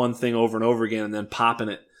doing one thing over and over again and then popping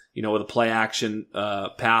it, with a play action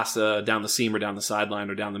pass down the seam or down the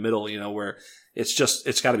sideline or down the middle, where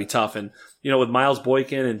it's got to be tough. And, with Miles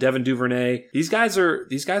Boykin and Devin Duvernay, these guys are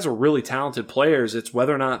really talented players. It's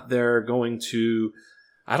whether or not they're going to,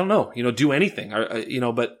 I don't know, do anything,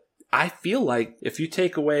 but I feel like if you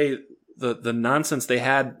take away the nonsense they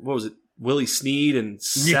had, what was it? Willie Snead and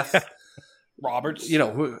Seth Roberts,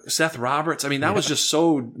 Seth Roberts. I mean, that was just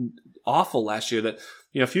so awful last year that,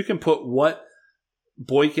 if you can put what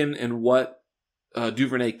Boykin and what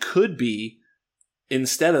Duvernay could be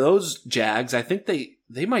instead of those Jags, I think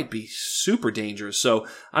they might be super dangerous. So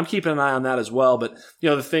I'm keeping an eye on that as well. But,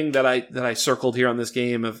 the thing that I circled here on this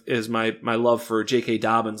game is my love for J.K.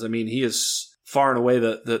 Dobbins. I mean, he is far and away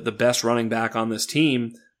the best running back on this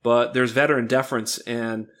team, but there's veteran deference,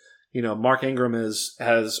 and Mark Ingram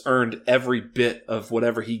has earned every bit of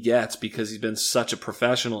whatever he gets because he's been such a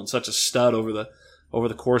professional and such a stud over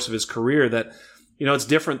the course of his career that, it's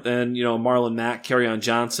different than, Marlon Mack, Kerryon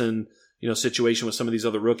Johnson, situation with some of these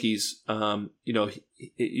other rookies.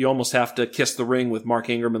 You almost have to kiss the ring with Mark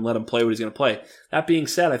Ingram and let him play what he's going to play. That being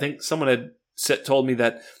said, I think someone had told me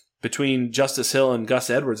that between Justice Hill and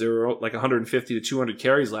Gus Edwards, there were like 150 to 200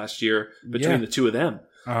 carries last year between the two of them.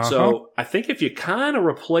 Uh-huh. So I think if you kind of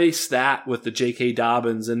replace that with the J.K.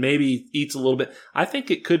 Dobbins and maybe eats a little bit, I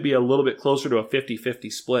think it could be a little bit closer to a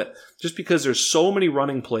 50-50 split just because there's so many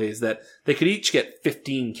running plays that they could each get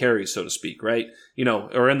 15 carries, so to speak, right?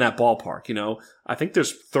 Or in that ballpark, I think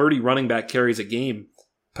there's 30 running back carries a game,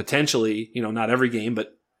 potentially, not every game,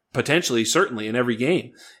 but potentially certainly in every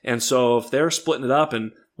game. And so if they're splitting it up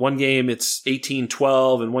and one game it's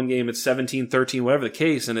 18-12 and one game it's 17-13, whatever the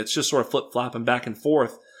case, and it's just sort of flip-flopping back and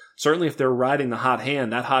forth. Certainly if they're riding the hot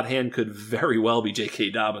hand, that hot hand could very well be J.K.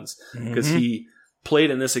 Dobbins because he played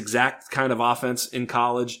in this exact kind of offense in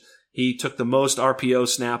college. He took the most RPO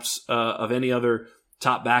snaps of any other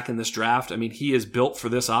top back in this draft. I mean, he is built for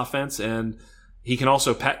this offense, and he can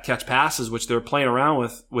also catch passes, which they're playing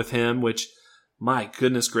around with him, which, my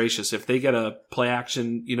goodness gracious, if they get a play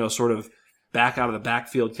action, sort of back out of the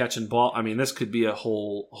backfield catching ball. I mean, this could be a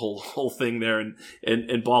whole thing there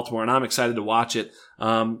in Baltimore, and I'm excited to watch it.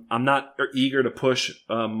 I'm not eager to push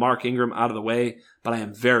Mark Ingram out of the way, but I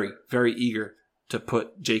am very, very eager to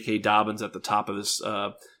put J.K. Dobbins at the top of this,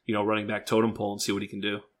 running back totem pole and see what he can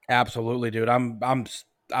do. Absolutely, dude. I'm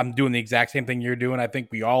doing the exact same thing you're doing. I think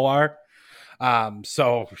we all are.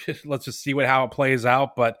 So let's just see how it plays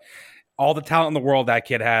out. But all the talent in the world that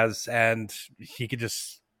kid has, and he could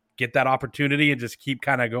just get that opportunity and just keep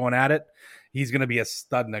kind of going at it. He's going to be a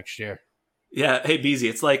stud next year. Yeah. Hey, Beezy,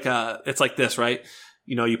 it's like this, right?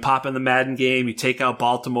 You pop in the Madden game, you take out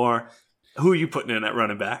Baltimore. Who are you putting in at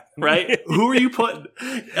running back, right? Who are you putting?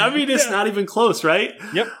 I mean, it's not even close, right?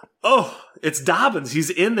 Yep. Oh, it's Dobbins.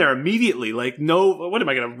 He's in there immediately. Like, no, what am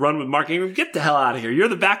I going to run with Mark Ingram? Get the hell out of here. You're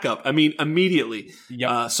the backup. I mean, immediately.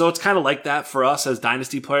 Yep. So it's kind of like that for us as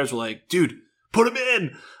dynasty players. We're like, dude, put him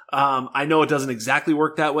in. I know it doesn't exactly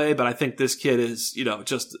work that way, but I think this kid is,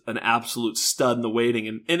 just an absolute stud in the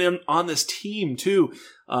waiting and on this team too.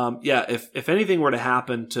 If anything were to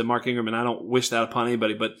happen to Mark Ingram, and I don't wish that upon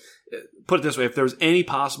anybody, but put it this way, if there was any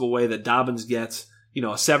possible way that Dobbins gets, a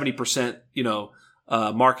 70%,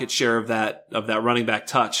 market share of that running back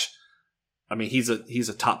touch, I mean, he's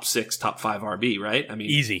a top 6, top 5 RB, right? I mean,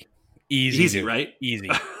 easy, dude. Right? Easy.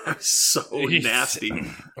 So nasty.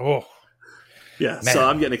 Oh. Yeah, Man. So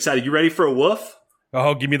I'm getting excited. You ready for a woof?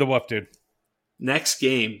 Oh, give me the woof, dude. Next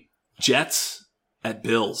game, Jets at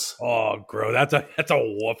Bills. Oh, bro, that's a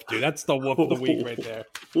woof, dude. That's the woof of the week right there.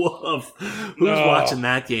 Woof. Who's watching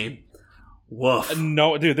that game? Woof.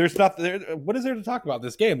 No, dude, there's nothing there. What is there to talk about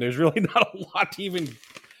this game? There's really not a lot to even.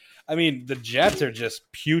 I mean, the Jets are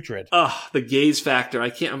just putrid. The gaze factor.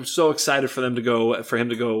 I'm so excited for him to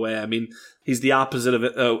go away. I mean, he's the opposite of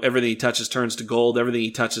it. Everything he touches turns to gold. Everything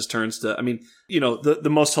he touches turns to. I mean, the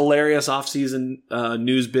most hilarious offseason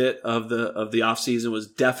news bit of the offseason was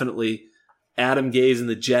definitely Adam Gase and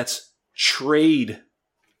the Jets trade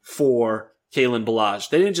for Kalen Ballage.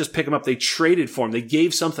 They didn't just pick him up; they traded for him. They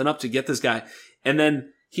gave something up to get this guy, and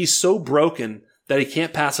then he's so broken that he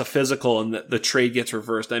can't pass a physical, and the trade gets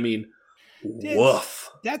reversed. I mean, woof.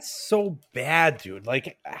 That's so bad, dude.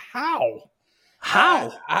 Like, how?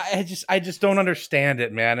 I just don't understand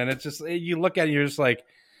it, man. And it's just, you look at it, you're just like,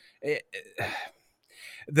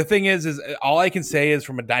 the thing is all I can say is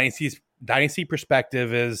from a dynasty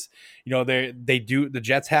perspective is, the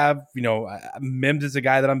Jets have, Mims is a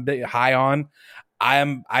guy that I'm high on.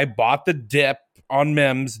 I bought the dip on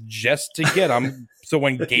Mims just to get him. So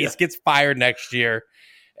when Gase gets fired next year,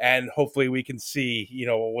 and hopefully we can see,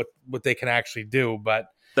 what they can actually do. But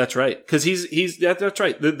that's right, because that's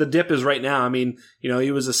right. The dip is right now. I mean,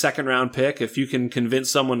 he was a 2nd round pick. If you can convince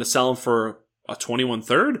someone to sell him for a 21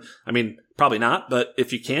 third, I mean, probably not, but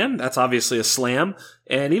if you can, that's obviously a slam.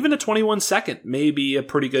 And even a 21 second may be a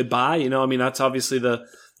pretty good buy. I mean, that's obviously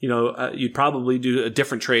you'd probably do a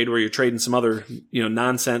different trade where you're trading some other,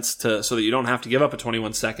 nonsense so that you don't have to give up a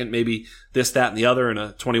 21 second, maybe this, that, and the other, and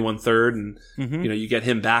a 21 third, and, you get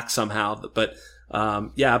him back somehow. But,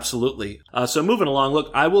 yeah, absolutely. So moving along, look,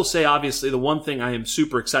 I will say, obviously, the one thing I am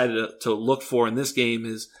super excited to look for in this game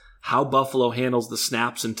is how Buffalo handles the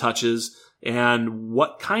snaps and touches. and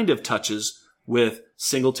what kind of touches with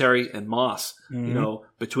Singletary and Moss.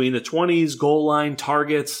 Between the 20s, goal line,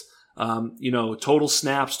 targets, total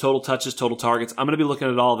snaps, total touches, total targets. I'm going to be looking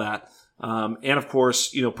at all that. And of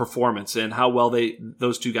course, performance and how well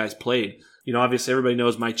those two guys played. Obviously everybody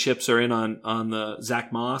knows my chips are in on the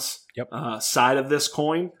Zach Moss side of this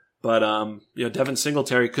coin, but Devin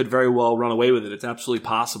Singletary could very well run away with it. It's absolutely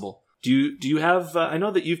possible. Do you have? I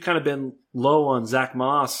know that you've kind of been low on Zach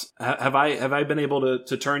Moss. Have I been able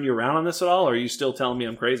to turn you around on this at all, or are you still telling me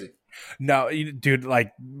I'm crazy? No, dude.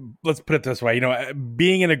 Like, let's put it this way.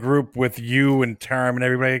 Being in a group with you and Term and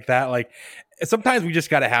everybody like that, like, sometimes we just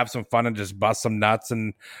got to have some fun and just bust some nuts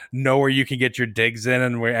and know where you can get your digs in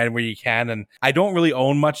and where you can. And I don't really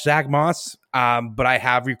own much Zach Moss, but I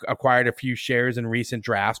have acquired a few shares in recent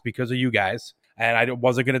drafts because of you guys. And I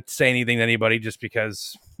wasn't going to say anything to anybody just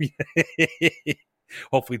because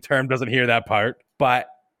hopefully Term doesn't hear that part. But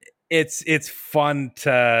it's fun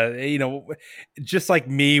to, just like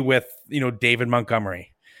me with, David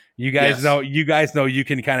Montgomery. You guys know you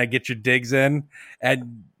can kind of get your digs in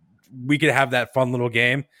and we could have that fun little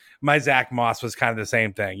game. My Zach Moss was kind of the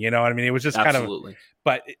same thing. You know what I mean? It was just Absolutely.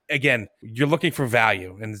 But again, you're looking for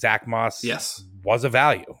value, and Zach Moss was a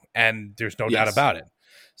value, and there's no doubt about it.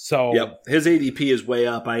 So his ADP is way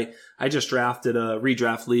up. I just drafted a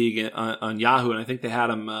redraft league on Yahoo, and I think they had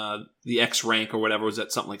him the X rank or whatever was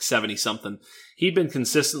at something like 70 something. He'd been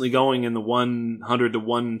consistently going in the 100 to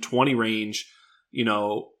 120 range,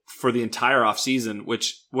 for the entire offseason,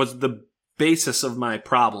 which was the basis of my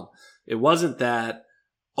problem. It wasn't that,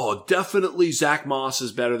 definitely Zach Moss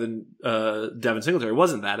is better than Devin Singletary. It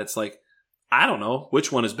wasn't that. It's like, I don't know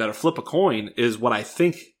which one is better. Flip a coin is what I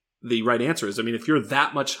think the right answer is. I mean, if you're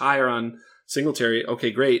that much higher on Singletary,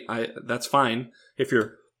 okay, great. That's fine. If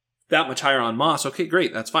you're that much higher on Moss, okay,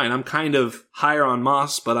 great. That's fine. I'm kind of higher on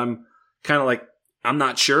Moss, but I'm kind of like, I'm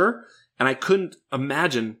not sure. And I couldn't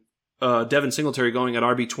imagine Devin Singletary going at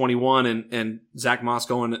RB21 and Zach Moss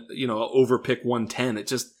going, over pick 110. It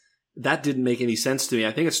just, that didn't make any sense to me.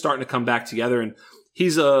 I think it's starting to come back together, and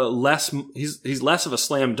he's less of a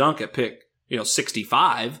slam dunk at pick,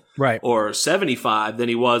 65 or 75 than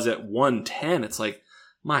he was at 110. It's like,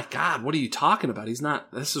 my God, what are you talking about?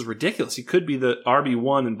 This is ridiculous. He could be the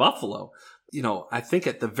RB1 in Buffalo. I think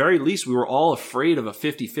at the very least we were all afraid of a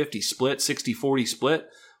 50-50 split, 60-40 split.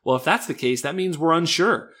 Well, if that's the case, that means we're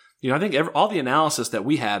unsure. I think all the analysis that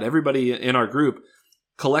we had, everybody in our group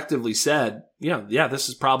collectively said, this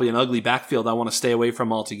is probably an ugly backfield I want to stay away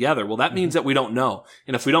from altogether. Well, that means that we don't know.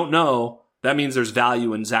 And if we don't know, that means there's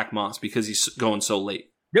value in Zach Moss because he's going so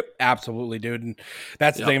late. Yep, absolutely, dude. And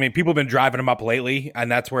that's the thing. I mean, people have been driving him up lately,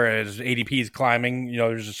 and that's where his ADP is climbing.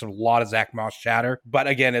 There's just a lot of Zach Moss chatter. But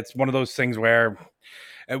again, it's one of those things where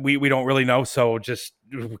we don't really know. So just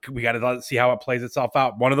we got to see how it plays itself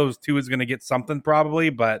out. One of those two is going to get something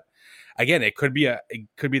probably, but again, it could be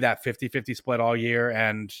that 50-50 split all year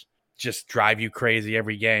and just drive you crazy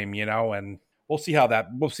every game, and we'll see how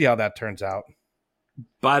that turns out.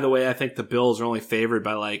 By the way, I think the Bills are only favored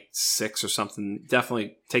by like 6 or something.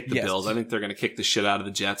 Definitely take the Bills. I think they're going to kick the shit out of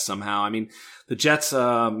the Jets somehow. I mean, the Jets,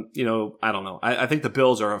 I don't know. I think the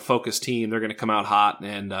Bills are a focused team. They're going to come out hot,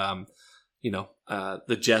 and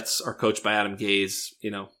the Jets are coached by Adam Gase.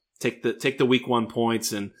 Take the week 1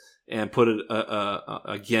 points and put it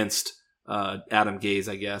against Adam Gase,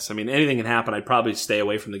 I guess. I mean, anything can happen. I'd probably stay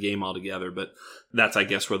away from the game altogether, but that's, I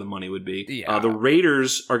guess, where the money would be. Yeah. The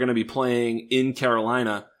Raiders are going to be playing in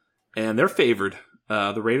Carolina, and they're favored.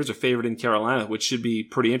 The Raiders are favored in Carolina, which should be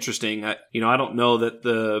pretty interesting. I don't know that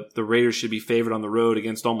the Raiders should be favored on the road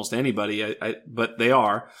against almost anybody, but they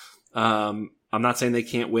are. I'm not saying they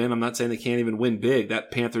can't win. I'm not saying they can't even win big.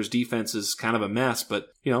 That Panthers defense is kind of a mess, but,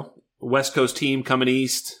 West Coast team coming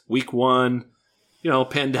east, week 1,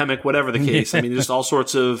 pandemic, whatever the case. I mean, there's all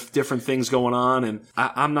sorts of different things going on, and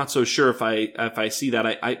I'm not so sure if I see that.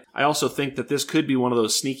 I also think that this could be one of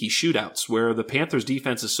those sneaky shootouts where the Panthers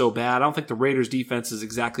defense is so bad. I don't think the Raiders defense is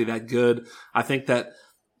exactly that good. I think that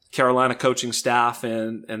Carolina coaching staff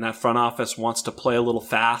and that front office wants to play a little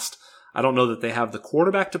fast. I don't know that they have the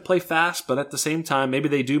quarterback to play fast, but at the same time, maybe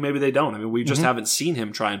they do, maybe they don't. I mean, we just haven't seen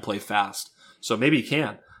him try and play fast. So maybe he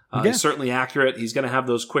can. He's certainly accurate. He's going to have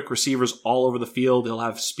those quick receivers all over the field. He'll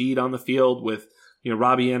have speed on the field with,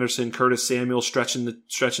 Robbie Anderson, Curtis Samuel stretching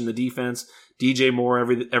the defense, DJ Moore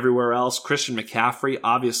everywhere else. Christian McCaffrey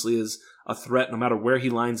obviously is a threat no matter where he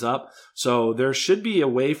lines up. So there should be a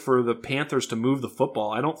way for the Panthers to move the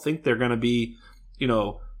football. I don't think they're going to be,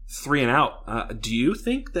 3 and out. Do you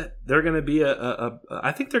think that they're going to be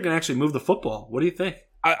I think they're going to actually move the football. What do you think?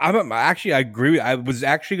 I agree. I was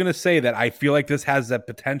actually going to say that I feel like this has that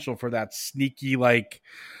potential for that sneaky, like,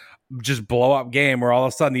 just blow up game where all of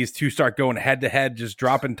a sudden these two start going head to head, just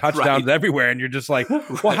dropping touchdowns everywhere. And you're just like,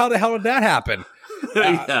 well, how the hell did that happen?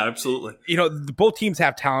 Yeah, absolutely. Both teams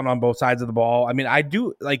have talent on both sides of the ball. I mean, I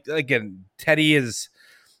do like, again, Teddy is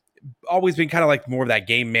always been kind of like more of that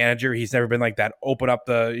game manager. He's never been like that. Open up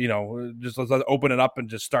just let's open it up and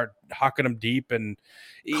just start hucking them deep. And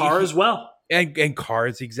Carr as well. And Carr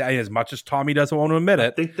is exactly as much as Tommy doesn't want to admit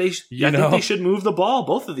it. I think they should move the ball.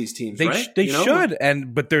 Both of these teams, right? They should.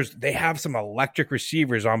 But they have some electric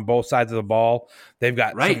receivers on both sides of the ball. They've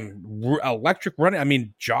got some electric running. I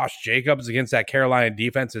mean, Josh Jacobs against that Carolina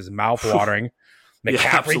defense is mouthwatering.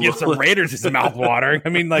 McCaffrey against the Raiders is mouthwatering. I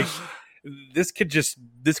mean, like, this could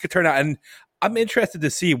turn out. And I'm interested to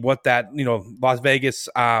see what that, Las Vegas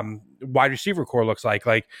wide receiver core looks like.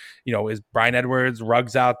 Like, is Brian Edwards,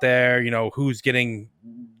 Ruggs out there? Who's getting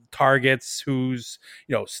targets? Who's,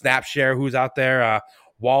 snap share? Who's out there?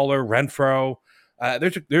 Waller, Renfro.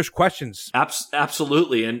 There's questions.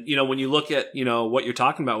 Absolutely. And, when you look at, what you're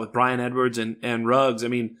talking about with Brian Edwards and Ruggs, I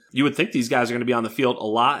mean, you would think these guys are going to be on the field a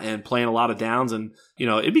lot and playing a lot of downs. And,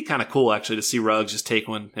 it'd be kind of cool actually to see Ruggs just take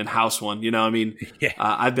one and house one. I mean, yeah.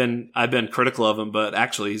 I've been critical of him, but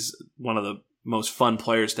actually he's one of the most fun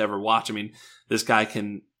players to ever watch. I mean, this guy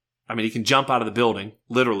he can jump out of the building,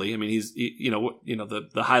 literally. I mean, he's, the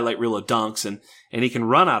highlight reel of dunks and he can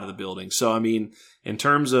run out of the building. So, I mean, in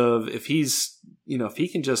terms of if he's, if he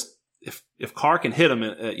can just, if Carr can hit him,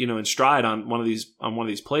 in stride on one of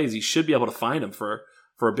these plays, he should be able to find him for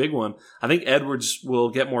a big one. I think Edwards will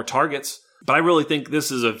get more targets, but I really think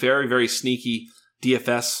this is a very, very sneaky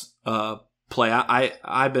DFS play.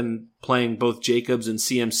 I've been playing both Jacobs and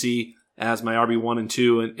CMC as my RB1 and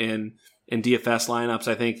 2 in DFS lineups.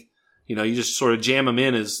 I think, you just sort of jam them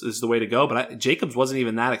in is the way to go. But Jacobs wasn't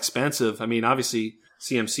even that expensive. I mean, obviously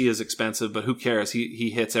CMC is expensive, but who cares?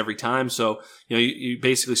 He hits every time. So, you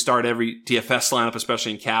basically start every DFS lineup,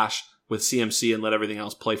 especially in cash, with CMC and let everything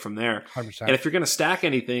else play from there. 100%. And if you're going to stack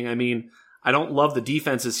anything, I mean, I don't love the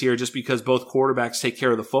defenses here just because both quarterbacks take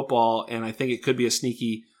care of the football, and I think it could be a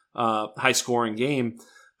sneaky, high-scoring game.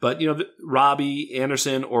 But, Robbie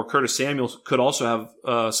Anderson or Curtis Samuel could also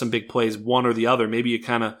have some big plays, one or the other. Maybe you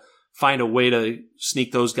kind of find a way to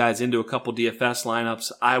sneak those guys into a couple DFS lineups.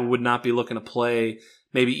 I would not be looking to play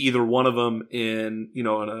maybe either one of them in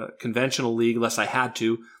a conventional league unless I had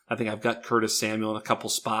to. I think I've got Curtis Samuel in a couple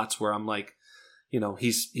spots where I'm like,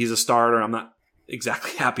 he's a starter. I'm not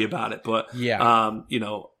exactly happy about it, but yeah.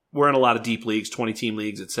 We're in a lot of deep leagues, 20-team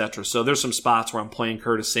leagues, etc. So there's some spots where I'm playing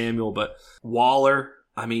Curtis Samuel, but Waller,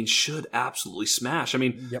 I mean, should absolutely smash. I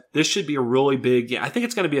mean, This should be a really big game. I think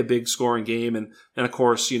it's going to be a big scoring game. And of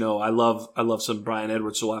course, I love some Brian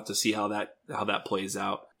Edwards. So we'll have to see how that plays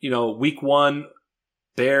out. Week 1,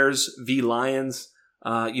 Bears v Lions.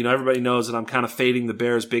 Everybody knows that I'm kind of fading the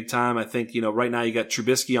Bears big time. I think, right now you got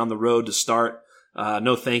Trubisky on the road to start.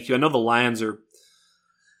 No, thank you. I know the Lions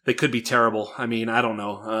they could be terrible. I mean, I don't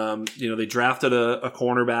know. They drafted a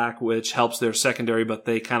cornerback, which helps their secondary, but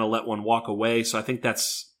they kind of let one walk away. So I think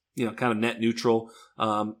that's, kind of net neutral.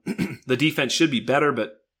 The defense should be better,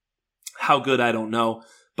 but how good, I don't know.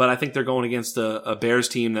 But I think they're going against a Bears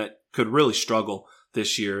team that could really struggle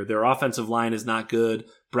this year. Their offensive line is not good.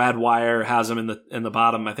 Brad Wire has them in the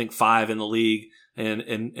bottom, I think 5 in the league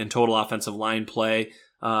in total offensive line play.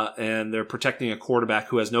 And they're protecting a quarterback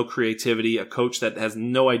who has no creativity, a coach that has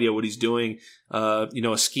no idea what he's doing, a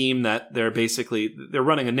scheme that they're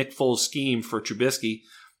running a Nick Foles scheme for Trubisky.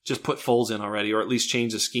 Just put Foles in already, or at least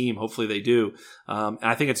change the scheme. Hopefully they do.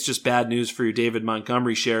 I think it's just bad news for your David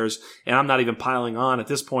Montgomery shares. And I'm not even piling on. At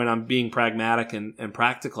this point, I'm being pragmatic and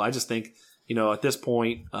practical. I just think, at this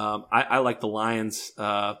point, I like the Lions.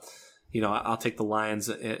 I'll take the Lions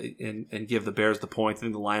and give the Bears the point. I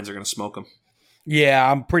think the Lions are going to smoke them.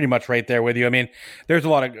 Yeah, I'm pretty much right there with you. I mean, there's a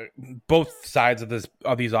lot of both sides of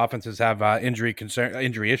these offenses have injury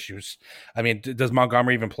issues. I mean, does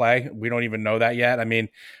Montgomery even play? We don't even know that yet. I mean,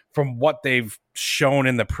 from what they've shown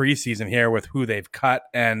in the preseason here with who they've cut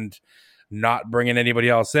and not bringing anybody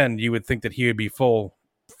else in, you would think that he would be full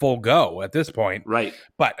go at this point. Right.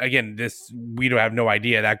 But again, we don't have no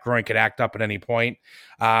idea. That groin could act up at any point.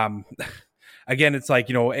 Again, it's like,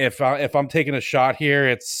 if I'm taking a shot here,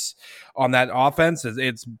 it's on that offense.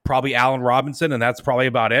 It's probably Allen Robinson, and that's probably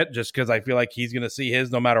about it, just because I feel like he's going to see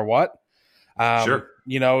his no matter what. Sure.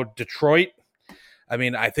 Detroit, I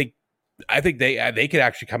mean, I think they could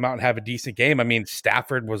actually come out and have a decent game. I mean,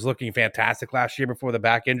 Stafford was looking fantastic last year before the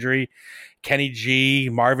back injury. Kenny G,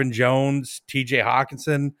 Marvin Jones, TJ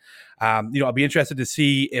Hawkinson. I'll be interested to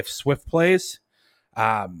see if Swift plays.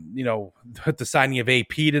 With the signing of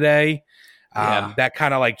AP today. That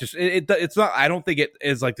kind of like just it's not. I don't think it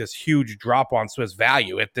is like this huge drop on Swift's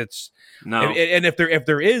value. It's no. And if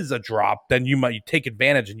there is a drop, then you might take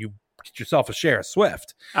advantage and you get yourself a share of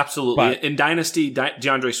Swift. Absolutely. But in Dynasty,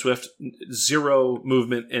 DeAndre Swift, zero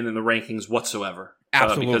movement in the rankings whatsoever.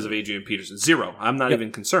 Absolutely. Because of Adrian Peterson, zero. I'm not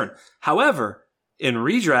even concerned. However, in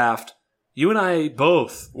redraft, you and I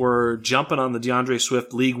both were jumping on the DeAndre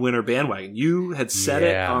Swift league winner bandwagon. You had said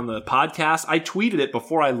it on the podcast. I tweeted it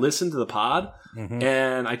before I listened to the pod,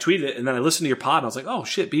 and I tweeted it, and then I listened to your pod, and I was like, "Oh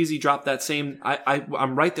shit, Beezy dropped that same."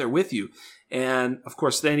 I'm right there with you. And of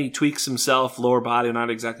course, then he tweaks himself, lower body. I'm not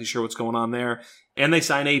exactly sure what's going on there. And they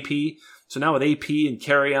sign AP. So now with AP and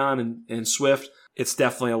Carry-On and Swift, it's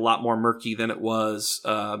definitely a lot more murky than it was,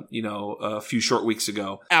 a few short weeks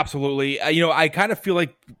ago. Absolutely. I kind of feel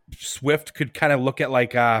like Swift could kind of look at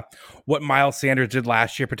like what Miles Sanders did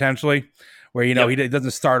last year potentially, where, he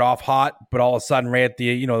doesn't start off hot, but all of a sudden right at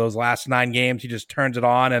the, those last 9 games, he just turns it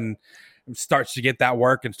on and starts to get that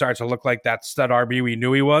work and starts to look like that stud RB we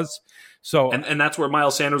knew he was. So and that's where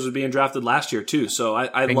Miles Sanders was being drafted last year too. So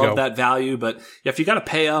I love that value. But if you got to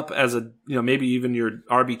pay up as a maybe even your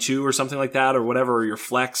RB2 or something like that or whatever, or your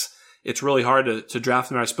flex, it's really hard to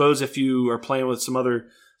draft him. I suppose if you are playing with some other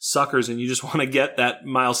suckers and you just want to get that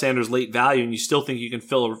Miles Sanders late value and you still think you can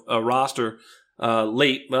fill a roster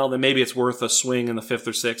late, well then maybe it's worth a swing in the 5th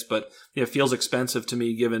or 6th. But it feels expensive to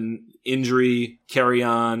me given injury,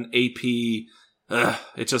 Carry-On, AP.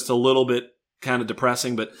 It's just a little bit kind of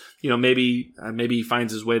depressing, but maybe he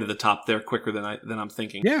finds his way to the top there quicker than I'm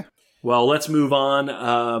thinking. Yeah. Well, let's move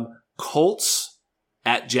on. Colts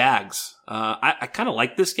at Jags. I kind of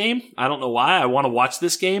like this game. I don't know why. I want to watch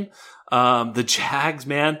this game. The Jags,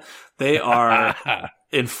 man, they are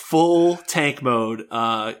in full tank mode.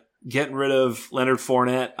 Getting rid of Leonard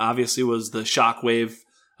Fournette obviously was the shockwave.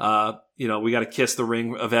 We got to kiss the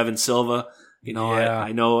ring of Evan Silva.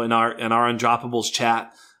 I know in our Undroppables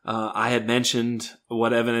chat, I had mentioned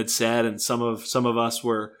what Evan had said, and some of us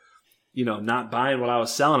were, not buying what I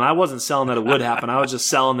was selling. I wasn't selling that it would happen. I was just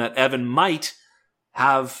selling that Evan might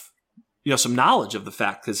have, some knowledge of the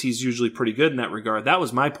fact because he's usually pretty good in that regard. That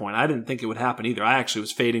was my point. I didn't think it would happen either. I actually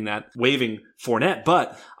was fading that waving Fournette,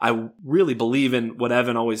 but I really believe in what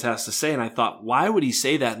Evan always has to say. And I thought, why would he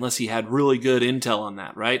say that unless he had really good intel on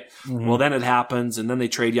that, right? Mm-hmm. Well, then it happens, and then they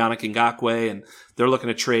trade Yannick Ngakoue, and they're looking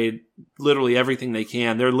to trade literally everything they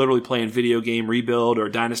can. They're literally playing video game rebuild or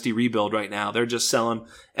dynasty rebuild right now. They're just selling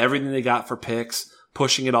everything they got for picks,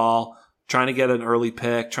 pushing it all, trying to get an early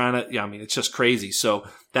pick, it's just crazy. So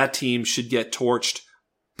that team should get torched,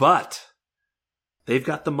 but they've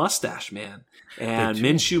got the mustache, man. And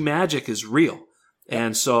Minshew magic is real.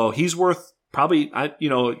 And so he's worth probably,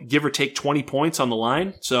 give or take 20 points on the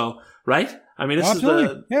line. So, right? I mean, this is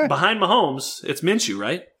behind Mahomes. It's Minshew,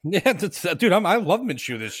 right? Yeah, dude, I love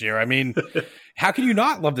Minshew this year. I mean, how can you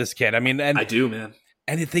not love this kid? I mean, and I do, man.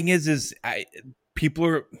 And the thing is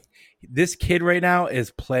this kid right now is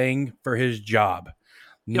playing for his job.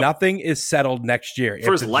 Yep. Nothing is settled next year.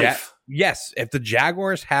 For his life. Yes. If the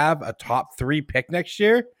Jaguars have a top 3 pick next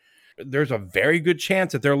year, there's a very good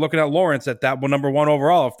chance that they're looking at Lawrence at that number 1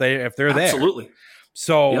 overall if they're there. Absolutely.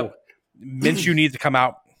 So Minshew needs to come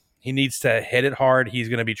out. He needs to hit it hard. He's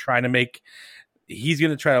going to try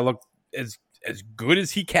to look as good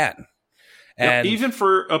as he can. And even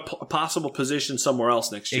for a possible position somewhere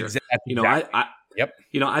else next year. Exactly.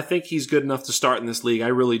 I think he's good enough to start in this league. I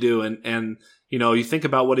really do. And you think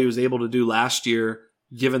about what he was able to do last year,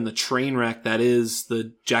 given the train wreck that is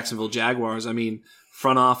the Jacksonville Jaguars. I mean,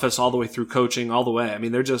 front office all the way through coaching all the way. I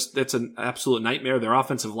mean, it's an absolute nightmare. Their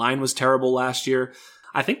offensive line was terrible last year.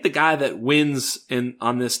 I think the guy that wins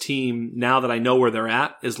on this team, now that I know where they're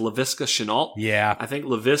at, is Laviska Shenault. Yeah. I think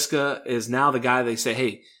Laviska is now the guy they say,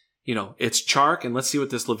 hey, it's Chark, and let's see what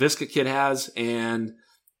this Laviska kid has. And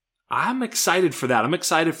I'm excited for that. I'm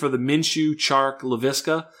excited for the Minshew, Chark,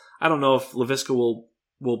 Laviska. I don't know if Laviska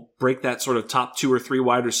will break that sort of top 2 or 3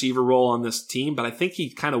 wide receiver role on this team, but I think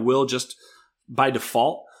he kind of will just by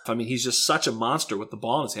default. I mean, he's just such a monster with the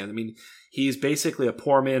ball in his hand. I mean, he's basically a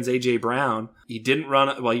poor man's A.J. Brown. He didn't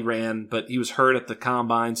run, well, he ran, but he was hurt at the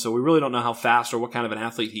combine, so we really don't know how fast or what kind of an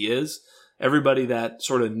athlete he is. Everybody that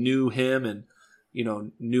sort of knew him and,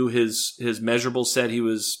 knew his measurables said he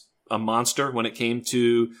was a monster when it came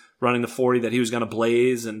to running the 40, that he was going to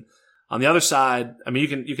blaze. And on the other side, I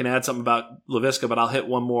mean, you can add something about Laviska, but I'll hit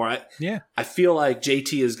one more. I feel like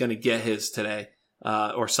JT is going to get his today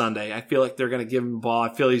or Sunday. I feel like they're going to give him the ball.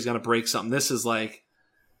 I feel he's going to break something. This is like,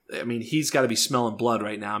 I mean, he's got to be smelling blood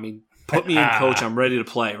right now. I mean, put me in, coach. I'm ready to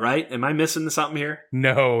play, right? Am I missing something here?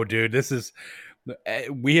 No, dude. This is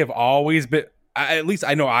We have always been, at least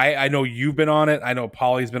I know you've been on it. I know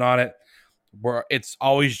Paulie's been on it. Where it's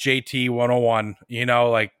always JT 101.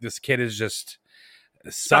 Like this kid is just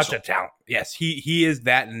such a talent. Yes, he is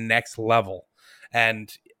that next level.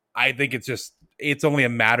 And I think it's only a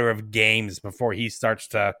matter of games before he starts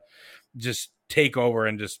to just take over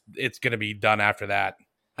and it's going to be done after that.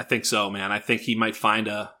 I think so, man. I think he might find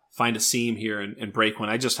a seam here and break one.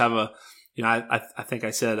 I just have I think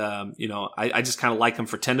I said, I just kind of like him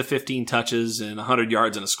for 10 to 15 touches and 100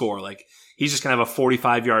 yards and a score. Like he's just going to have a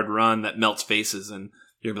 45-yard run that melts faces and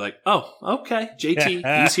you're going to be like, oh, okay,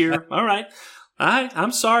 JT, he's here. All right.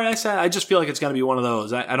 I'm sorry. I just feel like it's going to be one of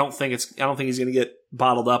those. I don't think he's going to get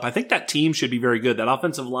bottled up. I think that team should be very good. That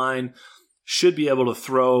offensive line should be able to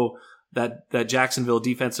throw that Jacksonville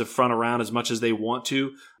defensive front around as much as they want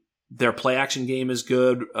to. Their play action game is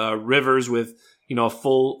good. Rivers with, a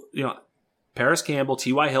full, Paris Campbell,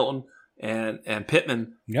 T.Y. Hilton, and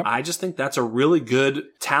Pittman. Yep. I just think that's a really good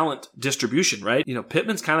talent distribution, right?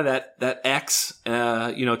 Pittman's kind of that X.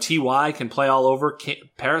 T.Y. can play all over.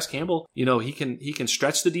 Paris Campbell, he can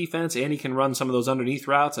stretch the defense and he can run some of those underneath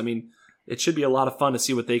routes. I mean, it should be a lot of fun to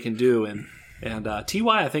see what they can do. And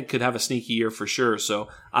T.Y. I think could have a sneaky year for sure. So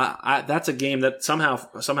that's a game that somehow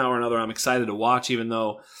or another I'm excited to watch, even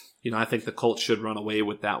though I think the Colts should run away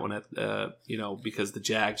with that one because the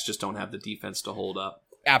Jags just don't have the defense to hold up.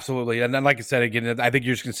 Absolutely. And then, like I said, again, I think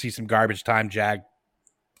you're just going to see some garbage time Jag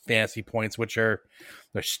fantasy points, they're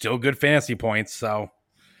still good fantasy points. So,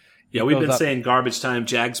 yeah, we've been saying garbage time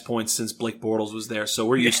Jags points since Blake Bortles was there. So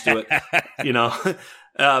we're used to it.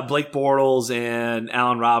 Blake Bortles and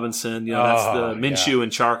Allen Robinson, that's the Minshew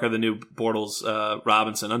and Chark are the new Bortles,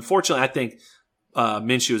 Robinson. Unfortunately, I think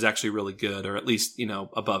Minshew is actually really good, or at least,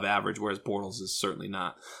 above average, whereas Bortles is certainly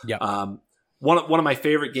not. Yeah. One of my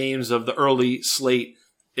favorite games of the early slate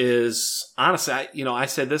is, honestly, I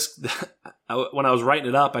said this when I was writing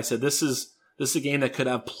it up. I said this is a game that could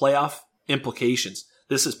have playoff implications.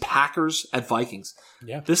 This is Packers at Vikings.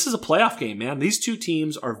 Yeah, this is a playoff game, man. These two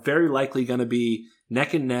teams are very likely going to be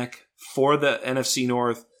neck and neck for the NFC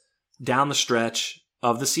North down the stretch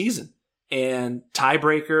of the season. And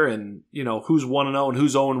tiebreaker, and who's 1-0 and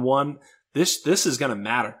who's 0-1. This is going to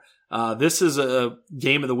matter. This is a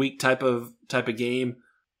game of the week type of game.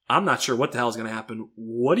 I'm not sure what the hell is going to happen.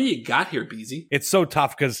 What do you got here, Beezy? It's so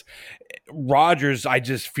tough because Rodgers, I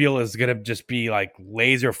just feel, is going to just be like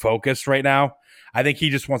laser focused right now. I think he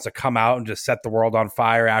just wants to come out and just set the world on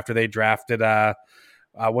fire after they drafted Jordan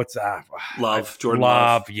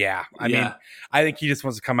Love. Yeah. I mean, I think he just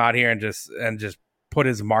wants to come out here and just put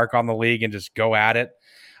his mark on the league and just go at it.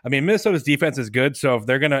 I mean, Minnesota's defense is good, so if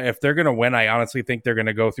they're gonna win, I honestly think they're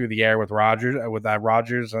gonna go through the air with Rodgers,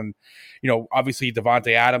 and obviously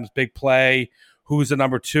Devontae Adams, big play. Who's the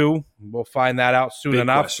number 2? We'll find that out soon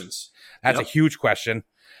enough. Questions. That's a huge question.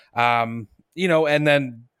 And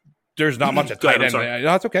then there's not much at tight end. No,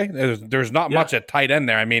 that's okay. There's not much at tight end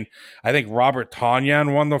there. I mean, I think Robert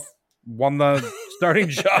Tonyan won the starting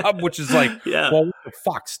job, which is like, well, what the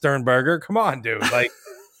fuck, Sternberger? Come on, dude. Like,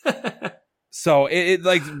 so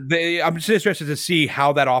I'm just interested to see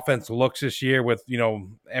how that offense looks this year with,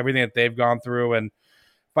 everything that they've gone through, and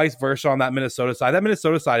vice versa on that Minnesota side. That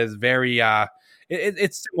Minnesota side is very,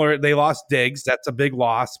 it's similar. They lost Diggs. That's a big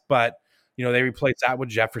loss, but, they replaced that with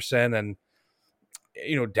Jefferson, and,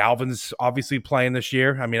 Dalvin's obviously playing this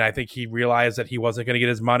year. I mean, I think he realized that he wasn't going to get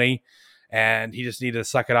his money, and he just needed to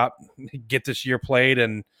suck it up, get this year played,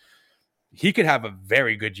 and he could have a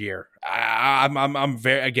very good year. I'm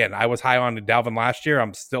very, again, I was high on Dalvin last year.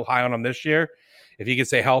 I'm still high on him this year. If he can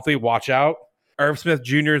stay healthy, watch out. Irv Smith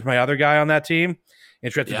Jr. is my other guy on that team.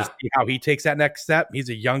 Interested to see how he takes that next step. He's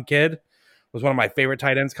a young kid. Was one of my favorite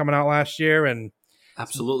tight ends coming out last year. And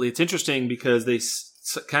absolutely. It's interesting because they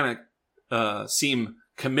kind of seem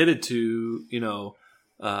committed to,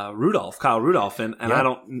 Kyle Rudolph. And I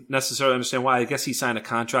don't necessarily understand why. I guess he signed a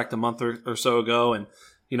contract a month or so ago. And,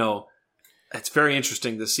 it's very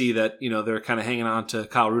interesting to see that, they're kind of hanging on to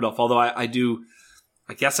Kyle Rudolph. Although I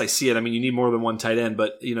guess I see it. I mean, you need more than one tight end,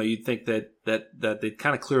 but, you'd think that they'd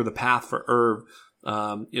kind of clear the path for Irv.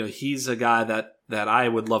 He's a guy that I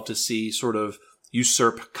would love to see sort of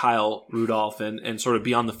usurp Kyle Rudolph and sort of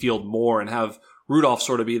be on the field more and have Rudolph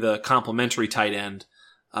sort of be the complementary tight end.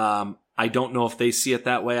 I don't know if they see it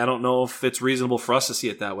that way. I don't know if it's reasonable for us to see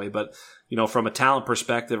it that way, but, from a talent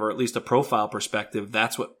perspective, or at least a profile perspective,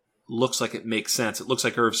 that's what looks like it makes sense. It looks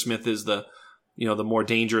like Irv Smith is the more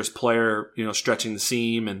dangerous player, stretching the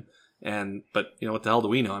seam But what the hell do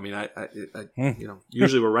we know? I mean,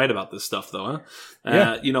 usually we're right about this stuff though,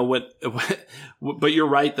 huh? But you're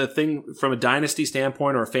right. The thing from a dynasty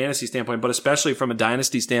standpoint or a fantasy standpoint, but especially from a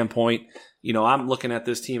dynasty standpoint, I'm looking at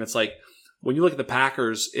this team. It's like when you look at the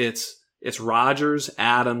Packers, it's Rodgers,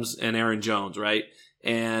 Adams, and Aaron Jones, right?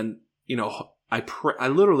 And I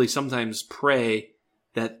literally sometimes pray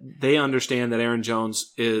that they understand that Aaron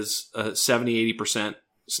Jones is a 70-80%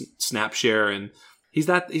 snap share, and he's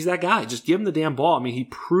that guy. Just give him the damn ball. I mean, he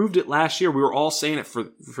proved it last year. We were all saying it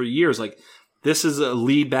for years. Like, this is a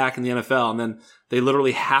lead back in the NFL, and then they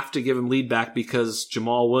literally have to give him lead back because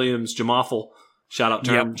Jamal Williams, Jamaffle, shout out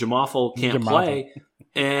to him, Jamaffle can't play,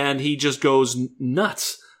 and he just goes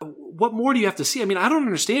nuts. What more do you have to see? I mean, I don't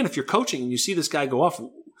understand if you're coaching and you see this guy go off.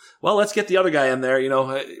 Well, let's get the other guy in there.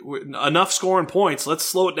 Enough scoring points. Let's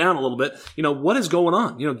slow it down a little bit. What is going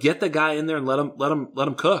on? Get the guy in there and let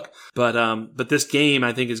him cook. But this game,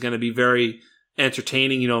 I think, is going to be very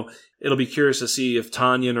entertaining. It'll be curious to see if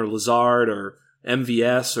Tanyan or Lazard or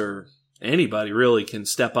MVS or anybody really can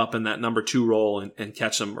step up in that number 2 role and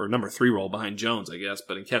catch some, or number 3 role behind Jones, I guess,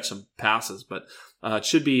 and catch some passes. But it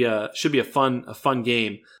should be a fun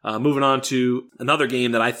game. Moving on to another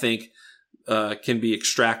game that I think can be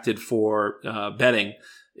extracted for betting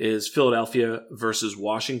is Philadelphia versus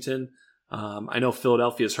Washington. I know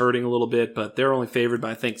Philadelphia is hurting a little bit, but they're only favored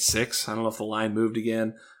by, I think, 6. I don't know if the line moved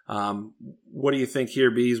again. What do you think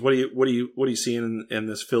here, Bees? What are you seeing in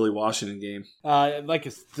this Philly Washington game?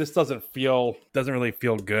 This doesn't really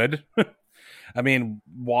feel good. I mean,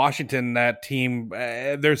 Washington, that team,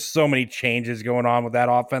 there's so many changes going on with that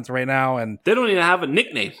offense right now, and they don't even have a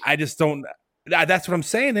nickname. I just don't. That's what I'm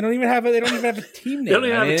saying. They don't even have a team name. They don't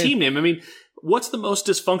even have a team name. I mean, what's the most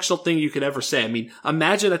dysfunctional thing you could ever say? I mean,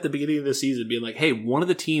 imagine at the beginning of the season being like, hey, one of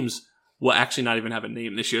the teams will actually not even have a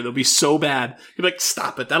name this year. They'll be so bad. You're like,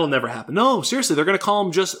 stop it. That'll never happen. No, seriously, they're going to call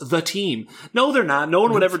them just the team. No, they're not. No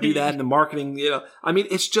one would ever do that in the marketing. I mean,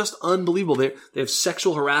 it's just unbelievable. They have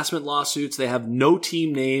sexual harassment lawsuits. They have no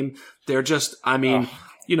team name. They're just,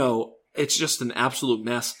 it's just an absolute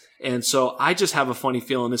mess. And so I just have a funny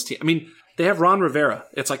feeling this team. I mean, they have Ron Rivera.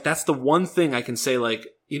 It's like, that's the one thing I can say,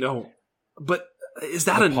 but is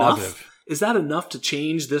that enough? Positive. Is that enough to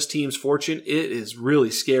change this team's fortune? It is really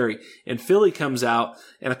scary. And Philly comes out,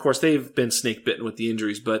 and of course they've been snake bitten with the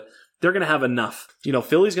injuries, but they're going to have enough.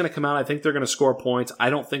 Philly's going to come out. I think they're going to score points. I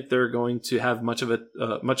don't think they're going to have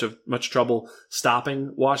much trouble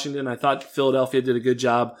stopping Washington. I thought Philadelphia did a good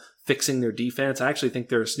job fixing their defense. I actually think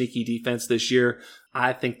they're a sneaky defense this year.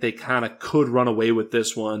 I think they kind of could run away with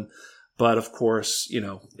this one. But of course,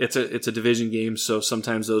 it's a division game, so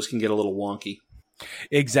sometimes those can get a little wonky.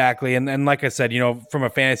 Exactly. And like I said, from a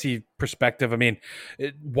fantasy perspective, I mean,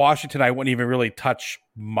 Washington, I wouldn't even really touch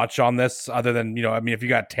much on this other than, if you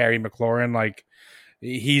got Terry McLaurin, like,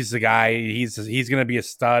 he's the guy, he's going to be a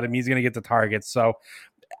stud. I mean, he's going to get the targets. So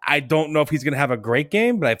I don't know if he's going to have a great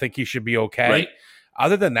game, but I think he should be okay. Right.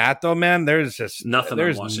 Other than that, though, man, there's just nothing.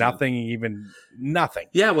 There's nothing.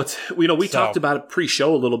 Yeah, we talked about it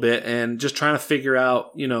pre-show a little bit, and just trying to figure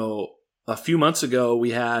out. A few months ago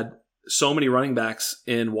we had so many running backs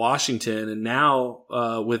in Washington, and now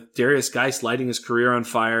with Darius Geis lighting his career on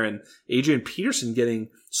fire and Adrian Peterson getting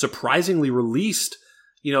surprisingly released,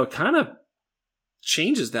 it kind of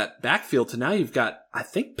changes that backfield to now you've got, I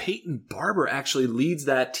think Peyton Barber actually leads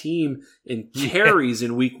that team in carries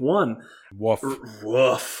in week 1.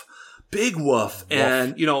 Woof. Big woof.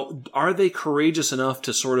 And, are they courageous enough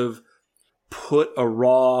to sort of put a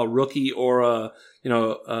raw rookie or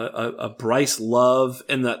a Bryce Love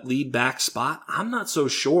in that lead back spot? I'm not so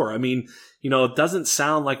sure. I mean, it doesn't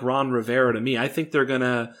sound like Ron Rivera to me. I think they're going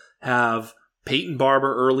to have Peyton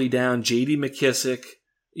Barber early down, J.D. McKissick,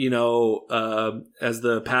 as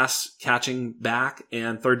the pass catching back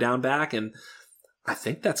and third down back. And I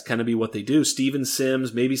think that's going to be what they do. Steven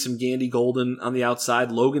Sims, maybe some Gandy Golden on the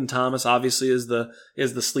outside. Logan Thomas obviously is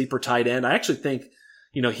the sleeper tight end. I actually think,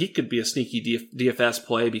 he could be a sneaky DFS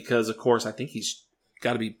play because, of course, I think he's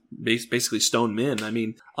got to be basically stone min. I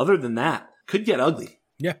mean, other than that, could get ugly.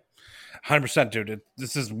 Yeah. 100%, dude.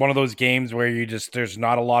 This is one of those games where there's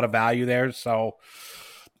not a lot of value there. So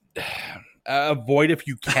avoid if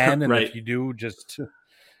you can. And right. If you do, just,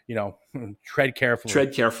 tread carefully.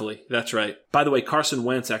 Tread carefully. That's right. By the way, Carson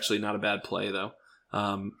Wentz, actually not a bad play though.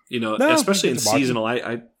 Especially in seasonal,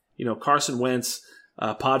 Carson Wentz,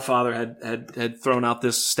 Podfather had thrown out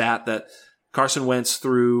this stat that Carson Wentz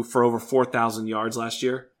threw for over 4,000 yards last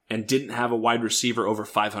year and didn't have a wide receiver over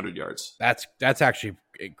 500 yards. That's actually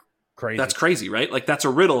crazy. That's crazy, right? Like, that's a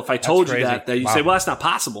riddle. If I told you that you say, well, that's not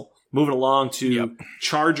possible. Moving along to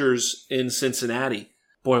Chargers in Cincinnati.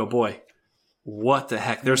 boy, oh boy, what the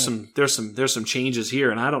heck? There's some changes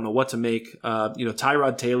here, and I don't know what to make.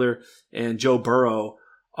 Tyrod Taylor and Joe Burrow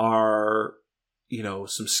are,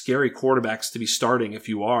 some scary quarterbacks to be starting if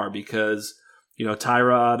you are, because,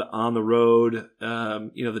 Tyrod on the road,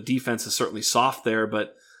 the defense is certainly soft there,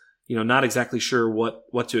 but, not exactly sure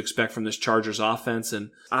what to expect from this Chargers offense. And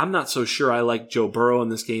I'm not so sure I like Joe Burrow in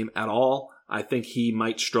this game at all. I think he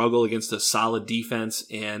might struggle against a solid defense,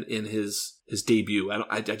 and in his debut,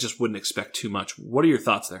 I just wouldn't expect too much. What are your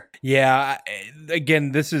thoughts there? Yeah,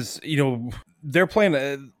 again, this is, they're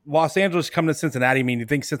playing Los Angeles coming to Cincinnati. I mean, you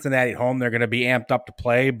think Cincinnati at home, they're going to be amped up to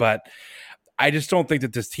play, but I just don't think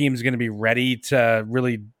that this team is going to be ready to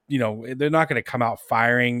really, they're not going to come out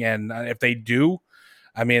firing. And if they do,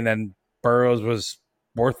 I mean, then Burrows was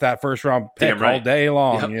worth that first round pick all day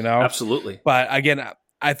long, Absolutely. But again,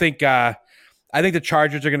 I think the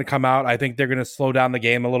Chargers are going to come out. I think they're going to slow down the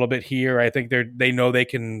game a little bit here. I think they know they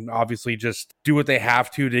can obviously just do what they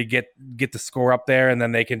have to get the score up there, and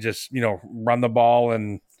then they can just, run the ball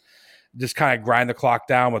and just kind of grind the clock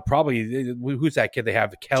down with probably, who's that kid they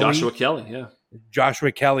have? Kelly? Joshua Kelly, yeah.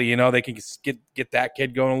 Joshua Kelly, they can get that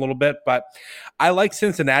kid going a little bit. But I like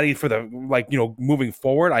Cincinnati for moving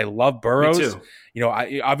forward. I love Burrows. Me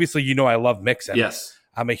too. I love Mixon. Yes.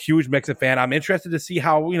 I'm a huge Mixon fan. I'm interested to see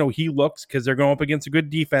how, he looks, because they're going up against a good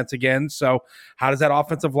defense again. So how does that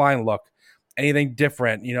offensive line look? Anything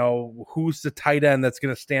different? Who's the tight end that's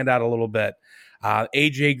going to stand out a little bit?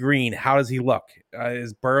 AJ Green, how does he look?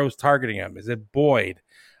 Is Burrows targeting him? Is it Boyd?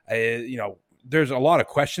 There's a lot of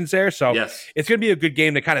questions there. So It's going to be a good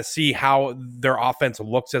game to kind of see how their offense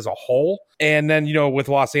looks as a whole. And then, with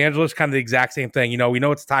Los Angeles, kind of the exact same thing. We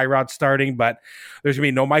know it's Tyrod starting, but there's going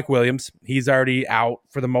to be no Mike Williams. He's already out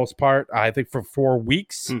for the most part, I think, for 4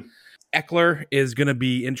 weeks. Eckler is going to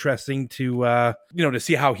be interesting to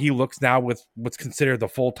see how he looks now with what's considered the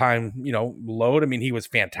full-time, load. I mean, he was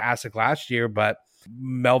fantastic last year, but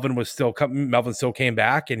Melvin still came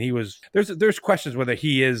back, and he was, there's questions whether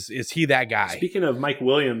is he that guy. Speaking of Mike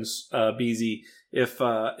Williams, BZ,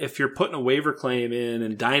 if you're putting a waiver claim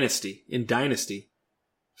in Dynasty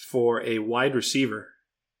for a wide receiver,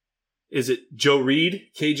 is it Joe Reed,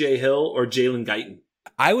 KJ Hill, or Jalen Guyton?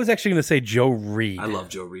 I was actually going to say Joe Reed. I love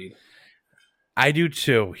Joe Reed. I do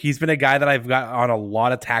too. He's been a guy that I've got on a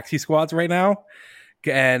lot of taxi squads right now.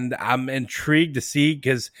 And I'm intrigued to see,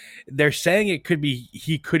 because they're saying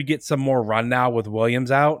he could get some more run now with Williams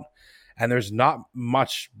out, and there's not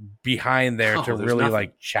much behind there to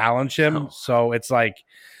really challenge him. No. So it's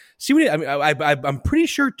see what I'm pretty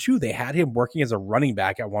sure too they had him working as a running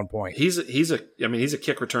back at one point. He's a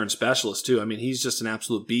kick return specialist too. I mean, he's just an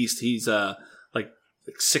absolute beast. He's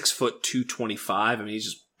 6 foot 225. I mean, he's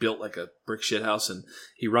just built like a brick shit house, and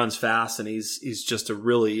he runs fast, and he's just a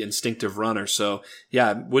really instinctive runner. So yeah,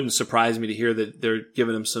 it wouldn't surprise me to hear that they're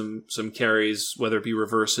giving him some carries, whether it be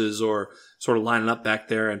reverses or sort of lining up back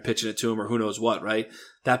there and pitching it to him, or who knows what, right?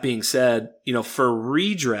 That being said, for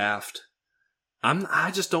redraft, I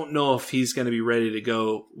just don't know if he's going to be ready to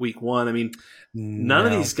go week 1. I mean, none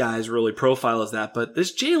of these guys really profile as that, but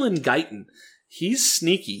this Jalen Guyton, he's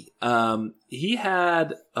sneaky. He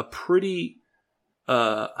had a pretty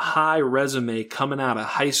high resume coming out of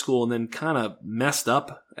high school, and then kind of messed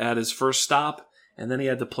up at his first stop, and then he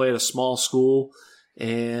had to play at a small school,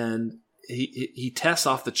 and he tests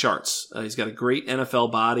off the charts. He's got a great NFL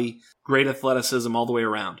body, great athleticism all the way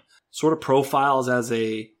around. Sort of profiles as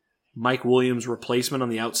a Mike Williams replacement on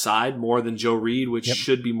the outside more than Joe Reed, which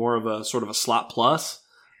should be more of a sort of a slot plus.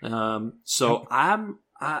 So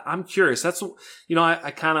I'm curious. That's,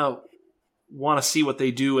 I kind of want to see what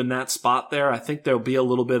they do in that spot there. I think there'll be a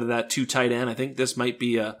little bit of that 2 tight end. I think this might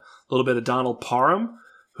be a little bit of Donald Parham,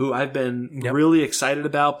 who I've been really excited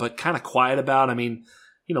about, but kind of quiet about. I mean,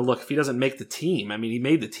 look, if he doesn't make the team, I mean, he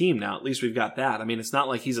made the team now. At least we've got that. I mean, it's not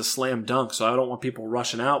like he's a slam dunk, so I don't want people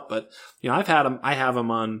rushing out. But, I have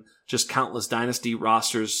him on just countless dynasty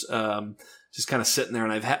rosters, just kind of sitting there.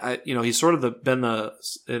 And he's sort of been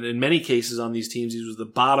in many cases on these teams, he was the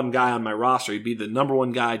bottom guy on my roster. He'd be the number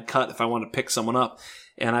 1 guy I'd cut if I want to pick someone up.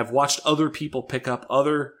 And I've watched other people pick up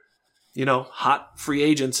other, hot free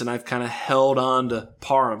agents, and I've kind of held on to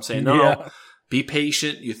Parham, saying, no, be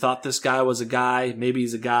patient. You thought this guy was a guy. Maybe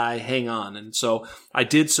he's a guy. Hang on. And so I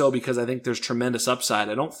did so because I think there's tremendous upside.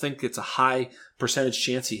 I don't think it's a high percentage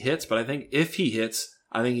chance he hits, but I think if he hits,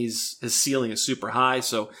 I think his ceiling is super high.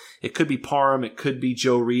 So it could be Parham, it could be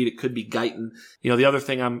Joe Reed, it could be Guyton. The other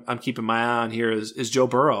thing I'm keeping my eye on here is Joe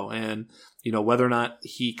Burrow, and whether or not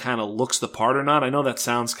he kind of looks the part or not. I know that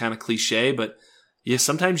sounds kind of cliche, but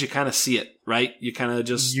sometimes you kind of see it, right? You kind of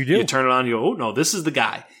just you turn it on, you go, oh no, this is the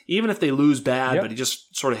guy. Even if they lose bad, but he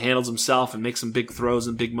just sort of handles himself and makes some big throws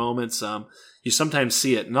in big moments. You sometimes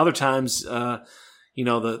see it, and other times, the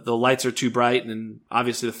lights are too bright, and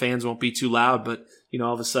obviously the fans won't be too loud. But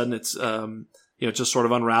all of a sudden it's it just sort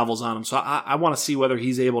of unravels on him. So I want to see whether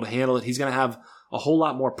he's able to handle it. He's going to have a whole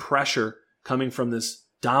lot more pressure coming from this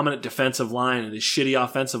dominant defensive line and his shitty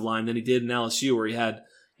offensive line than he did in LSU, where he had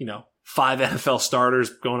 5 NFL starters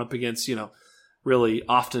going up against really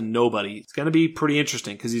often nobody. It's going to be pretty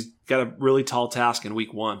interesting because he's got a really tall task in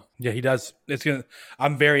week 1. Yeah, he does.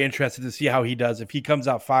 I'm very interested to see how he does. If he comes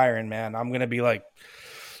out firing, man, I'm going to be like,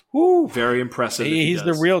 whoo. Very impressive. He's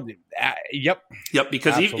the real. Yep.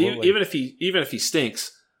 Because even if he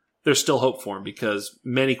stinks, there's still hope for him because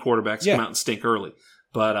many quarterbacks come out and stink early.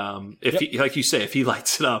 But if he, like you say, if he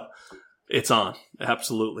lights it up, it's on.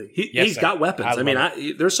 Absolutely. He's got weapons.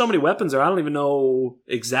 There's so many weapons there. I don't even know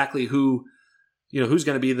exactly who's going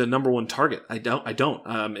to be the number one target. I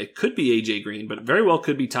don't. It could be AJ Green, but it very well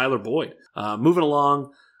could be Tyler Boyd. Moving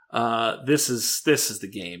along, this is the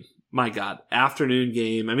game. My God, afternoon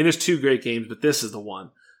game. There's 2 great games, but this is the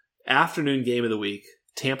one. Afternoon game of the week.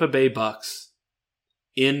 Tampa Bay Bucks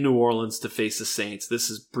in New Orleans to face the Saints. This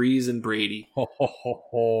is Breeze and Brady.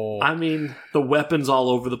 The weapons all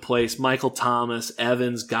over the place. Michael Thomas,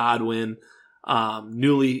 Evans, Godwin,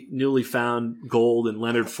 newly found gold and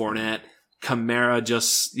Leonard Fournette. Kamara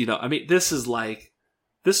just, this is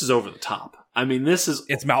over the top.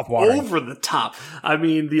 It's mouth-watering. Over the top.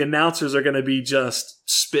 The announcers are going to be just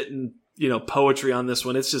spitting, poetry on this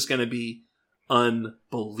one. It's just going to be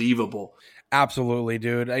unbelievable. Absolutely,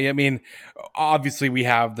 dude. Obviously we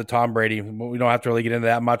have the Tom Brady. We don't have to really get into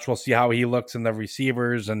that much. We'll see how he looks in the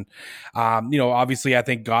receivers. And, obviously I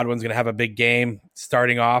think Godwin's going to have a big game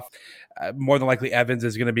starting off. More than likely Evans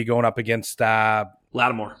is going to be going up against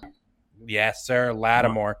Lattimore. Yes, sir.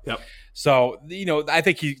 Lattimore. Yep. So, I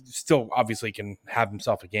think he still obviously can have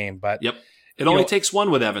himself a game, but yep. It only takes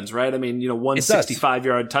one with Evans, right?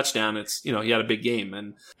 165-yard touchdown. He had a big game.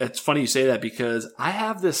 And it's funny you say that because I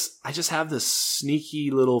just have this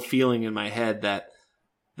sneaky little feeling in my head that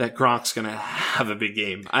Gronk's going to have a big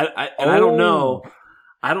game. I don't know.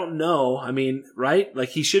 Right? Like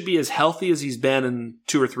he should be as healthy as he's been in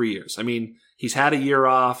 2 or 3 years. He's had a year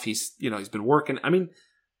off. He's been working.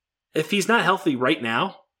 If he's not healthy right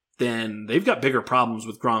now, then they've got bigger problems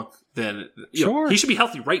with Gronk than he should be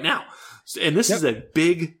healthy right now. And this is a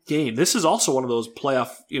big game. This is also one of those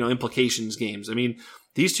playoff, implications games.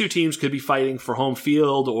 These 2 teams could be fighting for home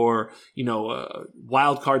field or, a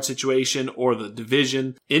wild card situation or the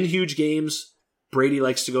division. In huge games, Brady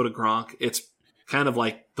likes to go to Gronk. It's kind of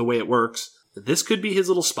like the way it works. This could be his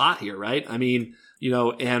little spot here, right?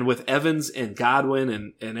 And with Evans and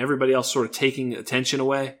Godwin and everybody else sort of taking attention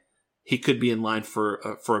away, he could be in line for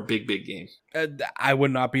a big game. I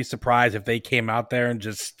would not be surprised if they came out there and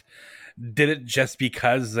just did it just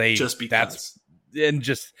because they just because.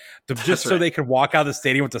 So they could walk out of the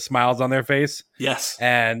stadium with the smiles on their face. Yes,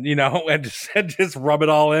 and just rub it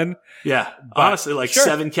all in. Yeah, but, honestly,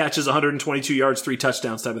 7 catches, 122 yards, 3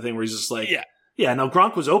 touchdowns type of thing. Where he's just like, yeah. No,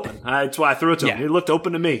 Gronk was open. That's why I threw it to him. He looked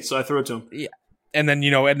open to me, so I threw it to him. Yeah. And then,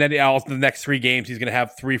 the next 3 games, he's going to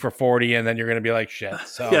have 3 for 40, and then you're going to be like, shit.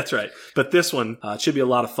 So. That's right. But this one should be a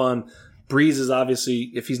lot of fun. Breeze is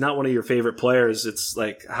obviously, if he's not one of your favorite players, it's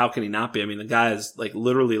like, how can he not be? The guy is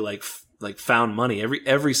literally found money.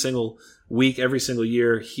 Every single week, every single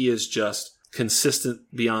year, he is just consistent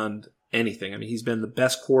beyond anything. He's been the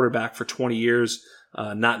best quarterback for 20 years,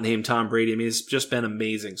 not named Tom Brady. It's just been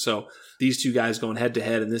amazing. So these 2 guys going head to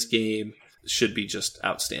head in this game should be just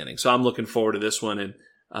outstanding. So I'm looking forward to this one. And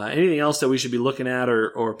anything else that we should be looking at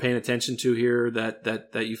or paying attention to here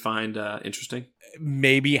that you find interesting?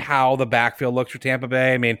 Maybe how the backfield looks for Tampa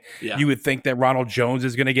Bay. You would think that Ronald Jones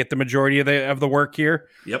is going to get the majority of the work here.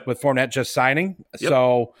 Yep. With Fournette just signing. Yep.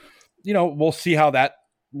 So, we'll see how that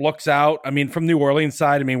looks out. From New Orleans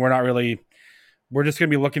side, we're just going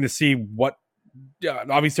to be looking to see what.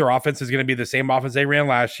 Obviously, our offense is going to be the same offense they ran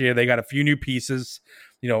last year. They got a few new pieces.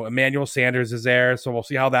 Emmanuel Sanders is there, so we'll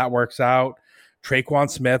see how that works out. Traquan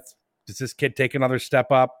Smith, does this kid take another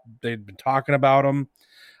step up? They've been talking about him.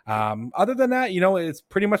 Other than that, it's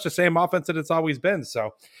pretty much the same offense that it's always been.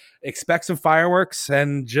 So expect some fireworks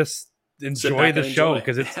and just enjoy the show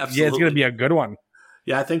because it's going to be a good one.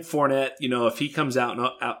 Yeah, I think Fournette, if he comes out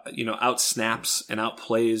and out snaps and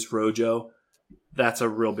outplays Rojo, that's a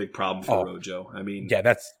real big problem for Rojo.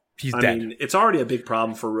 He's dead. It's already a big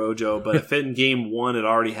problem for Rojo, but if in game 1 it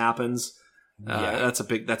already happens, that's a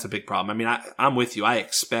big problem. I'm with you. I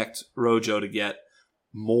expect Rojo to get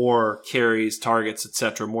more carries, targets,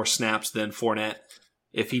 etc., more snaps than Fournette.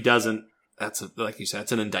 If he doesn't, like you said,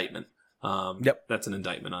 it's an indictment. That's an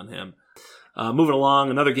indictment on him. Moving along,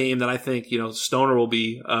 another game that I think Stoner will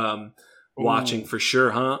be watching for sure,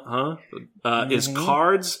 is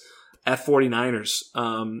Cards at 49ers.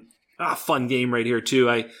 Fun game right here too.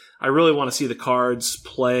 I really want to see the Cards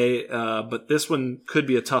play, but this one could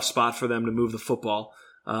be a tough spot for them to move the football.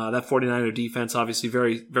 That 49er defense, obviously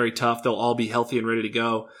very, very tough. They'll all be healthy and ready to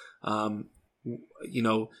go.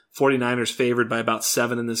 49ers favored by about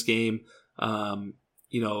 7 in this game.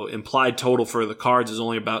 Implied total for the Cards is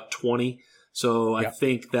only about 20. So I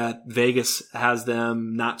think that Vegas has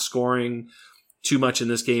them not scoring too much in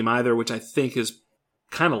this game either, which I think is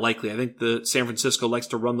kind of likely. I think the San Francisco likes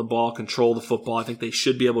to run the ball, control the football. I think they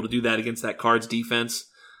should be able to do that against that Cards defense.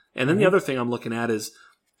 And then the other thing I'm looking at is,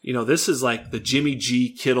 this is like the Jimmy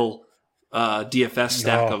G Kittle DFS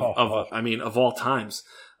stack of all times.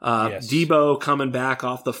 Debo coming back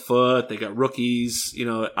off the foot. They got rookies,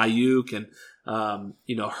 Ayuk and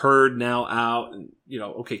Hurd now out, and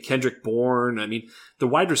Kendrick Bourne. I mean, the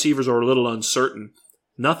wide receivers are a little uncertain.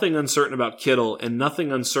 Nothing uncertain about Kittle, and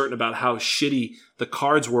nothing uncertain about how shitty the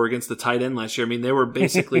Cards were against the tight end last year. I mean, they were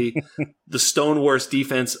basically the stone worst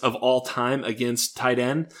defense of all time against tight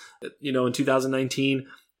end. In 2019,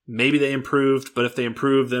 maybe they improved, but if they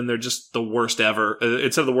improve, then they're just the worst ever.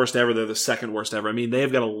 Instead of the worst ever, they're the second worst ever. I mean,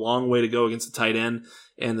 they've got a long way to go against the tight end,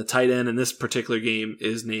 and the tight end in this particular game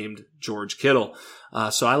is named George Kittle.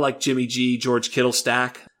 So I like Jimmy G, George Kittle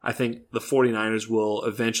stack. I think the 49ers will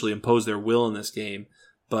eventually impose their will in this game,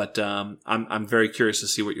 but I'm very curious to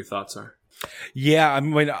see what your thoughts are. Yeah, I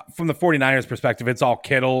mean, from the 49ers perspective, it's all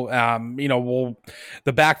Kittle. The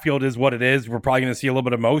backfield is what it is. We're probably going to see a little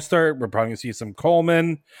bit of Mostert. We're probably going to see some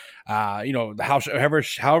Coleman. However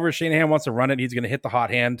Shanahan wants to run it, he's going to hit the hot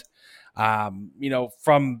hand.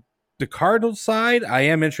 From the Cardinals side, I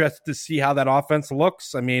am interested to see how that offense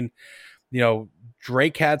looks. I mean,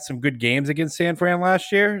 Drake had some good games against San Fran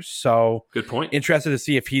last year, so good point. Interested to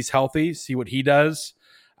see if he's healthy, see what he does.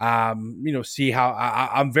 See how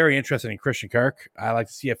I'm very interested in Christian Kirk. I like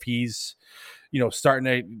to see if he's, starting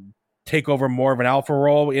to take over more of an alpha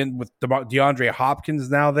role with DeAndre Hopkins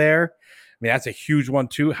now there. I mean, that's a huge one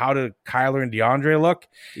too. How do Kyler and DeAndre look?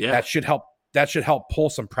 Yeah, that should help pull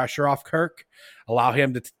some pressure off Kirk, allow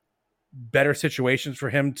him to better situations for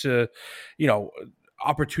him to,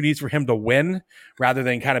 opportunities for him to win rather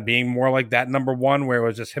than kind of being more like that number one where it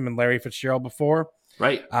was just him and Larry Fitzgerald before.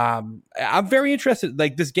 Right. I'm very interested.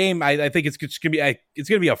 Like this game, I think it's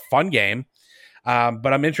gonna be a fun game.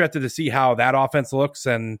 But I'm interested to see how that offense looks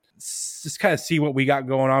and just kind of see what we got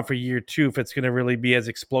going on for year 2. If it's going to really be as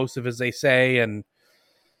explosive as they say, and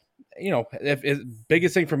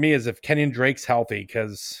biggest thing for me is if Kenyon Drake's healthy,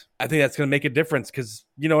 because I think that's going to make a difference. Because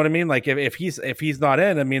you know what I mean. Like if he's not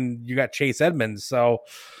in, I mean, you got Chase Edmonds, so.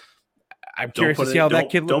 I'm curious to see how that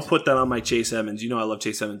kid looks. Don't put that on my Chase Edmonds. I love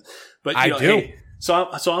Chase Edmonds, but I do. Hey, so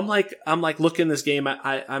I'm like looking this game.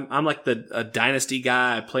 I'm like a dynasty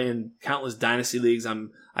guy. I play in countless dynasty leagues.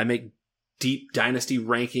 I make deep dynasty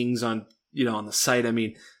rankings on on the site. I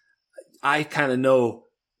mean, I kind of know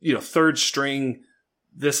third string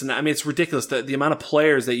this and that. I mean, it's ridiculous the amount of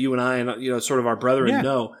players that you and I and sort of our brethren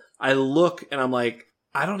know. I look and I'm like,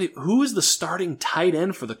 who is the starting tight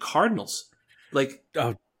end for the Cardinals? Like,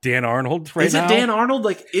 Dan Arnold right now? Is it Dan Arnold?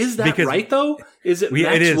 Like, is that right, though? Is it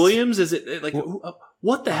Max Williams? Is it like,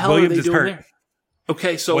 what the hell Williams are they doing hurt. there?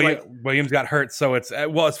 Okay, so Williams got hurt, so it's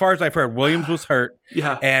as far as I've heard, Williams was hurt,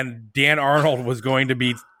 and Dan Arnold was going to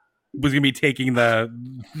be taking the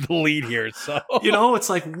lead here. So it's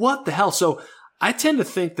like, what the hell? So I tend to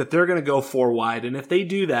think that they're going to go 4 wide, and if they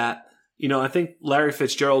do that, I think Larry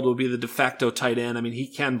Fitzgerald will be the de facto tight end. I mean, he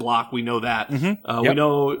can block. We know that. Mm-hmm. We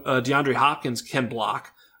know DeAndre Hopkins can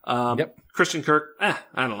block. Christian Kirk, I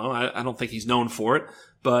don't know. I don't think he's known for it.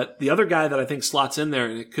 But the other guy that I think slots in there,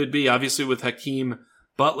 and it could be obviously with Hakeem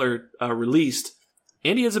Butler released,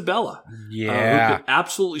 Andy Isabella, who could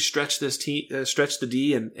absolutely stretch this team, stretch the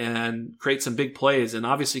D, and create some big plays. And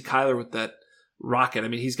obviously Kyler with that rocket. I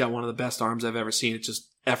mean, he's got one of the best arms I've ever seen. It's just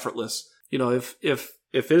effortless.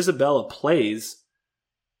 If Isabella plays,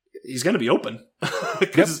 he's going to be open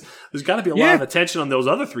because there's got to be a lot of attention on those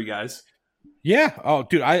other 3 guys. Yeah. Oh,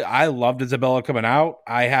 dude, I loved Isabella coming out.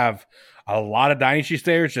 I have a lot of dynasty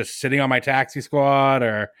stayers just sitting on my taxi squad,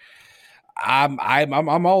 or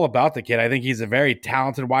I'm all about the kid. I think he's a very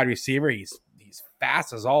talented wide receiver. He's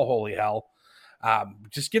fast as all holy hell.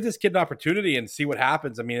 Just give this kid an opportunity and see what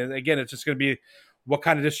happens. I mean, again, it's just going to be what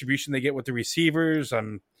kind of distribution they get with the receivers,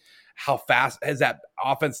 how fast as that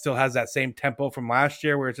offense still has that same tempo from last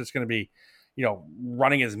year, where it's just going to be,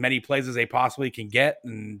 running as many plays as they possibly can get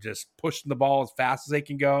and just pushing the ball as fast as they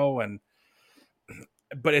can go.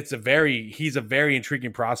 But he's a very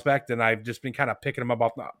intriguing prospect, and I've just been kind of picking him up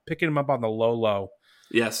on the low.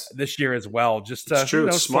 Yes, this year as well, just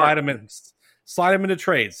to slide him into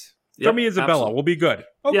trades. Throw me Isabella, absolutely. We'll be good.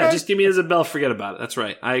 Okay. Yeah, just give me Isabella. Forget about it. That's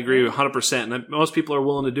right. I agree 100%. And most people are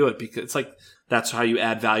willing to do it because it's like that's how you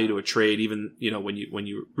add value to a trade, even when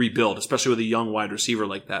you rebuild, especially with a young wide receiver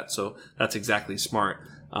like that. So that's exactly smart.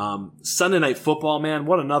 Sunday Night Football, man,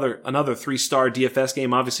 what another 3-star DFS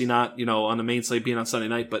game. Obviously not on the main slate being on Sunday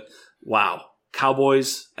night, but wow,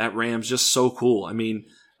 Cowboys at Rams, just so cool. I mean,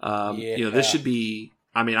 this should be.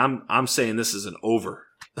 I mean, I'm saying this is an over.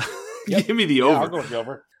 Yep. Give me the over. I'll go with the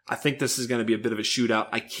over. I think this is going to be a bit of a shootout.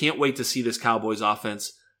 I can't wait to see this Cowboys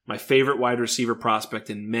offense. My favorite wide receiver prospect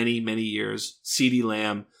in many, many years, CeeDee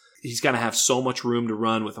Lamb. He's going to have so much room to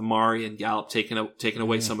run with Amari and Gallup taking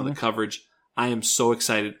away some of the coverage. I am so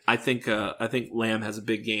excited. I think Lamb has a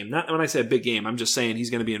big game. Not when I say a big game, I'm just saying he's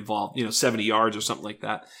going to be involved. 70 yards or something like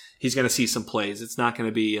that. He's going to see some plays. It's not going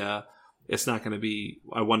to be.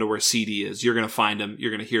 I wonder where CD is. You're going to find him.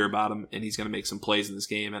 You're going to hear about him, and he's going to make some plays in this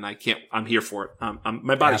game. And I'm here for it.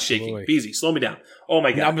 My body's Absolutely. shaking. Easy, slow me down. Oh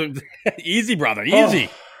my God, easy, brother, easy.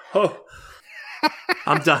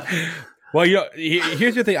 I'm done. Well,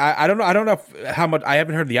 here's the thing. I don't know how much. I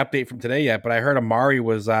haven't heard the update from today yet, but I heard Amari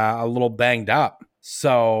was a little banged up.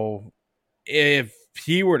 So if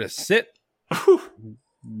he were to sit,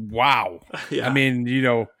 wow. Yeah. I mean,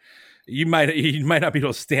 you might not be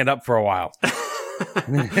able to stand up for a while.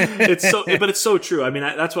 But it's so true. I mean,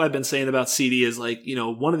 that's what I've been saying about CD is like,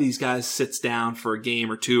 one of these guys sits down for a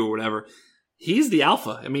game or two or whatever. He's the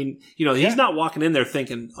alpha. I mean, he's not walking in there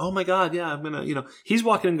thinking, oh my God, yeah, I'm going to, he's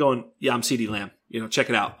walking in going, yeah, I'm CD Lamb.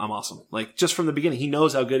 Check it out. I'm awesome. Like just from the beginning, he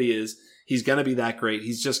knows how good he is. He's going to be that great.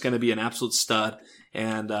 He's just going to be an absolute stud.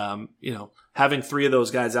 And, having three of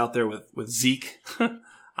those guys out there with Zeke,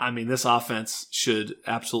 I mean, this offense should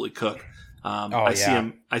absolutely cook. I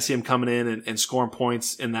see him coming in and scoring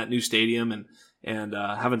points in that new stadium and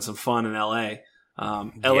having some fun in LA.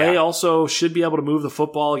 LA also should be able to move the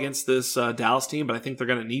football against this Dallas team, but I think they're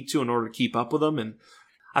going to need to in order to keep up with them. And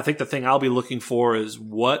I think the thing I'll be looking for is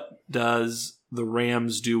what does the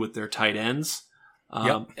Rams do with their tight ends?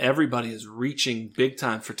 Everybody is reaching big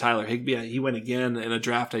time for Tyler Higbee. He went again in a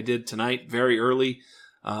draft I did tonight, very early.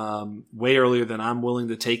 Way earlier than I'm willing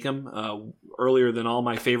to take him, earlier than all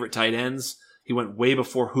my favorite tight ends. He went way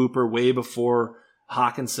before Hooper, way before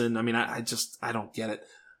Hawkinson. I mean, I don't get it.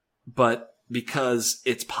 But because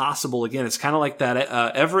it's possible, again, it's kind of like that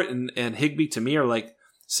Everett and Higbee to me are like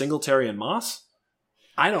Singletary and Moss.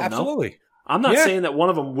 I don't know. Absolutely. I'm not saying that one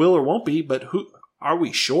of them will or won't be, but who are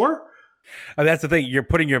we sure? And that's the thing. You're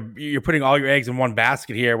putting all your eggs in one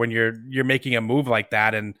basket here when you're making a move like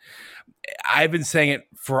that. And I've been saying it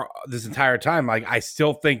for this entire time. Like I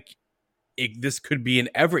still think this could be an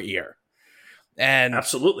Everett year. And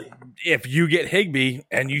absolutely, if you get Higbee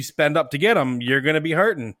and you spend up to get him, you're going to be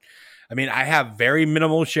hurting. I mean, I have very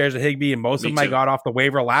minimal shares of Higbee, and most of them I got off the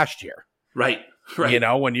waiver last year. Right.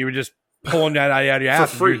 When you were just pulling that out of your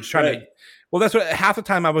ass for free. Well, that's what half the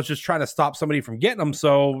time I was just trying to stop somebody from getting them,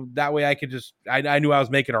 so that way I could I knew I was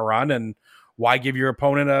making a run, and why give your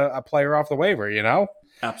opponent a player off the waiver,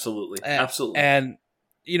 Absolutely. And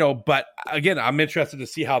but again, I'm interested to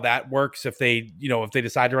see how that works if they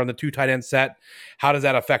decide to run the 2 tight end set. How does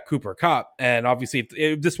that affect Cooper Kupp? And obviously,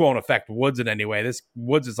 this won't affect Woods in any way. This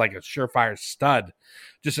Woods is like a surefire stud,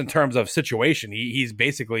 just in terms of situation. He's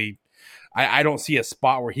basically, I don't see a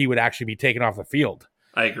spot where he would actually be taken off the field.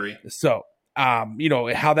 I agree. So, how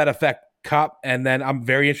that affect Kupp, and then I'm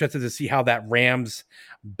very interested to see how that Rams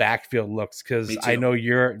backfield looks, because I know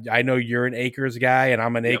you're an Akers guy, and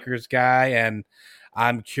I'm an Akers guy, and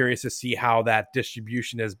I'm curious to see how that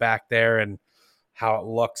distribution is back there and how it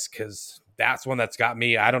looks, because that's one that's got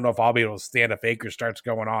me. I don't know if I'll be able to stand if Akers starts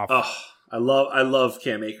going off. Oh, I love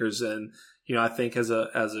Cam Akers, and I think as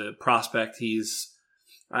a prospect, he's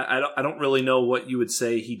I don't really know what you would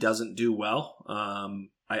say he doesn't do well.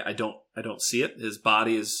 I don't see it. His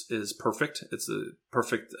body is perfect. It's a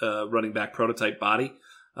perfect running back prototype body.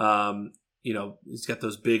 He's got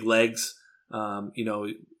those big legs.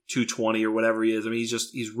 220 or whatever he is. I mean,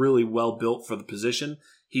 he's really well built for the position.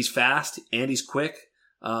 He's fast and he's quick.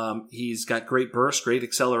 He's got great burst, great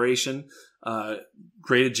acceleration,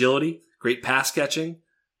 great agility, great pass catching,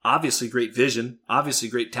 obviously great vision, obviously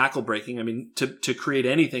great tackle breaking. I mean, to create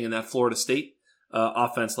anything in that Florida State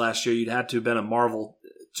offense last year, you'd had to have been a marvel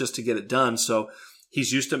just to get it done. So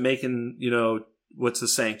he's used to making, what's the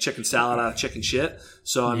saying? Chicken salad out of chicken shit.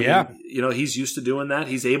 So, I mean, he's used to doing that.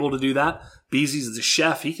 He's able to do that. Beezy's the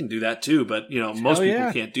chef. He can do that too. But, most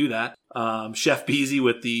people can't do that. Chef Beezy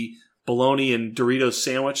with the bologna and Doritos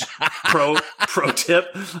sandwich pro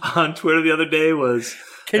tip on Twitter the other day was...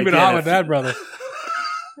 Came in hot with that, brother.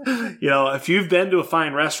 If you've been to a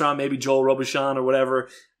fine restaurant, maybe Joel Robuchon or whatever,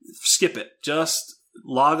 skip it. Just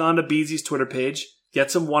log on to Beezy's Twitter page, get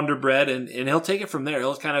some Wonder Bread, and he'll take it from there.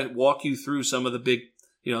 He'll kind of walk you through some of the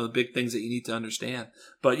big things that you need to understand.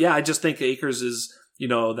 But yeah, I just think Akers is,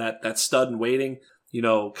 that stud in waiting,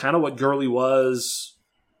 kind of what Gurley was,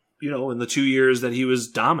 in the 2 years that he was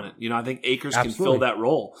dominant. I think Akers can fill that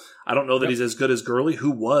role. I don't know that he's as good as Gurley,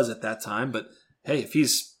 who was at that time, but hey, if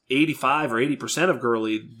he's 85 or 80% of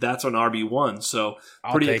Gurley, that's an RB1. So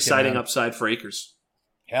pretty exciting upside for Akers.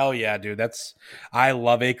 Hell yeah, dude. I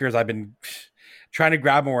love Akers. I've been trying to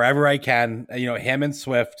grab him wherever I can, him and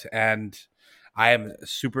Swift, and I am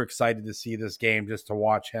super excited to see this game just to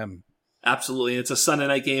watch him. Absolutely. It's a Sunday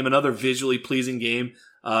night game, another visually pleasing game,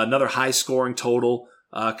 another high scoring total.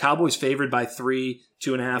 Cowboys favored by 3,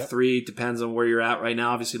 2.5, 3, depends on where you're at right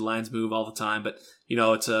now. Obviously lines move all the time, but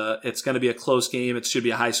it's going to be a close game. It should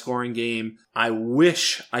be a high scoring game. I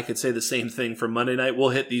wish I could say the same thing for Monday night. We'll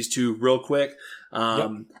hit these two real quick.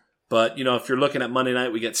 But if you're looking at Monday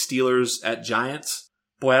night, we get Steelers at Giants.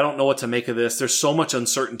 Boy, I don't know what to make of this. There's so much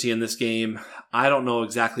uncertainty in this game. I don't know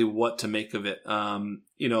exactly what to make of it.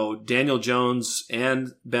 Daniel Jones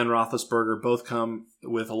and Ben Roethlisberger both come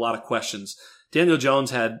with a lot of questions. Daniel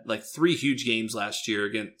Jones had like 3 huge games last year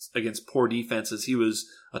against poor defenses. He was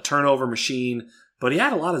a turnover machine, but he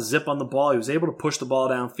had a lot of zip on the ball. He was able to push the ball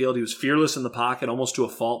downfield. He was fearless in the pocket, almost to a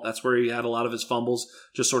fault. That's where he had a lot of his fumbles,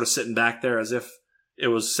 just sort of sitting back there as if it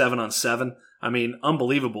was 7-on-7. I mean,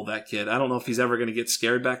 unbelievable, that kid. I don't know if he's ever going to get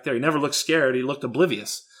scared back there. He never looked scared. He looked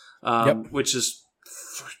oblivious, which is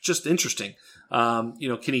just interesting. Can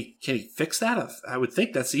he fix that? I would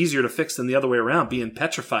think that's easier to fix than the other way around, being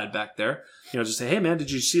petrified back there. Just say, hey, man,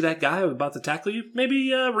 did you see that guy about to tackle you?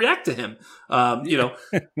 Maybe react to him.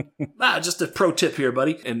 Just a pro tip here,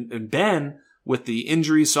 buddy. And Ben with the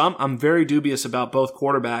injuries, so I'm very dubious about both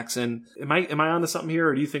quarterbacks. And am I onto something here,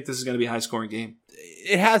 or do you think this is going to be a high scoring game?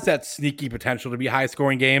 It has that sneaky potential to be a high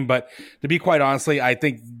scoring game, but to be quite honestly, I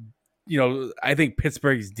think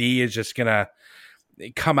Pittsburgh's D is just gonna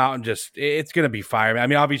come out and it's gonna be fire. I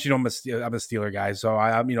mean, obviously, I'm a Steeler guy, so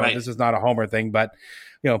right. This is not a homer thing, but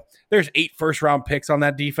there's 8 first-round picks on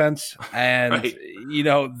that defense, and right.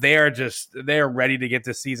 They're ready to get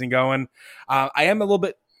this season going. I am a little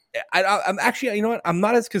bit. I'm actually, I'm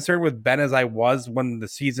not as concerned with Ben as I was when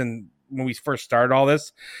we first started all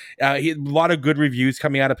this. He had a lot of good reviews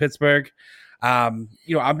coming out of Pittsburgh. I'm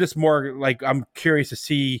just more like, I'm curious to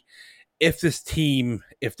see if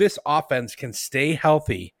this offense can stay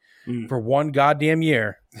healthy for one goddamn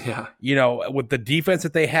year. Yeah. With the defense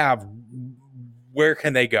that they have, where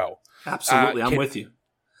can they go? Absolutely. I'm with you.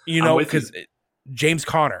 Because James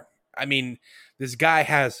Conner, I mean, this guy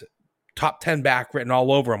has top 10 back written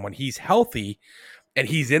all over him. When he's healthy and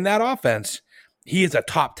he's in that offense, he is a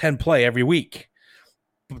top 10 play every week.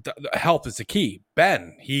 But the health is the key.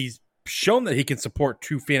 Ben, he's shown that he can support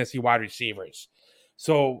 2 fantasy wide receivers.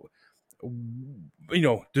 So,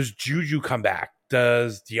 does Juju come back?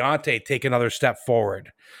 Does Deontay take another step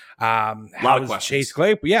forward? A lot of questions. Chase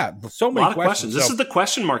Claypool? Yeah, so many questions. This is the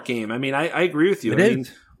question mark game. I mean, I agree with you. I mean,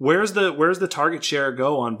 where's the target share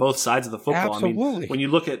go on both sides of the football? Absolutely. I mean, when you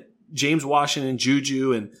look at James Washington,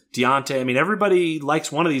 Juju, and Deontay, I mean, everybody likes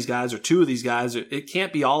one of these guys or 2 of these guys. It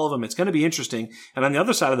can't be all of them. It's going to be interesting. And on the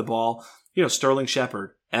other side of the ball, Sterling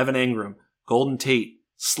Shepard, Evan Engram, Golden Tate,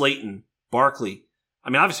 Slayton, Barkley. I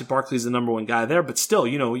mean, obviously Barkley's the number 1 guy there, but still,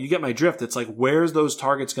 you get my drift. It's like, where's those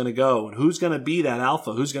targets going to go, and who's going to be that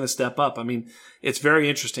alpha? Who's going to step up? I mean, it's very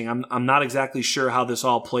interesting. I'm not exactly sure how this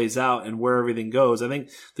all plays out and where everything goes. I think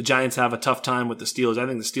the Giants have a tough time with the Steelers. I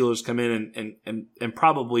think the Steelers come in and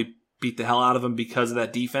probably beat the hell out of them because of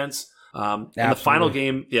that defense. And the final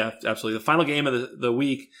game, yeah, absolutely. The final game of the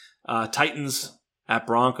week, Titans at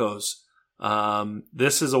Broncos.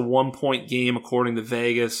 This is a 1-point game according to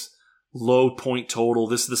Vegas. Low point total.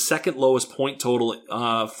 This is the second lowest point total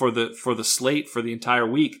for the slate for the entire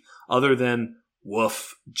week, other than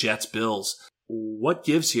Jets Bills. What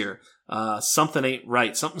gives here? Something ain't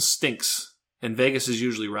right. Something stinks, and Vegas is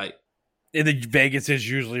usually right. Vegas is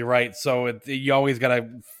usually right, so you always got to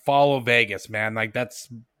follow Vegas, man. Like, that's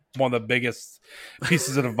one of the biggest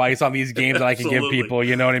pieces of advice on these games that I can give people.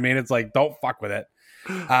 You know what I mean? It's like, don't fuck with it.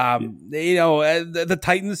 The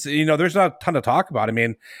Titans, there's not a ton to talk about. I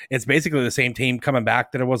mean, it's basically the same team coming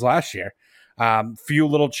back that it was last year. Few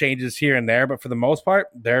little changes here and there, but for the most part,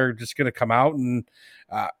 they're just going to come out and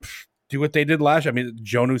do what they did last year. I mean,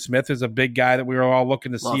 Jonnu Smith is a big guy that we were all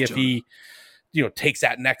looking to see if he, takes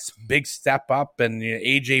that next big step up. And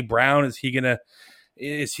AJ Brown, is he gonna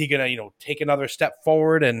take another step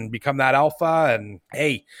forward and become that alpha? And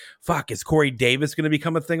hey, is Corey Davis going to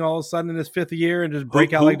become a thing all of a sudden in his 5th year and just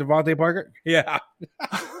break out like Devontae Parker? Yeah,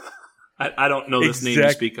 I don't know this name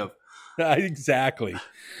to speak of. Exactly.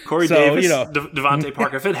 Corey Davis, Devontae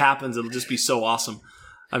Parker. If it happens, it'll just be so awesome.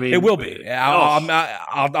 I mean, it will be.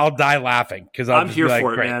 I'll die laughing because I'm here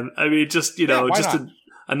for it, great. man. I mean, just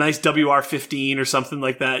a nice WR15 or something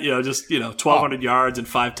like that. 1,200 yards and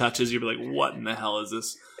 5 touches. You'll be like, what in the hell is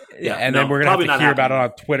this? Yeah, and then we're gonna have to hear about it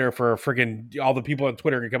on Twitter for freaking all the people on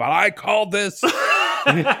Twitter are gonna come out. I called this.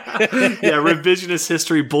 Revisionist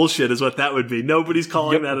history bullshit is what that would be. Nobody's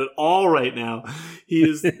calling that at all right now. He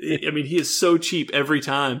is so cheap every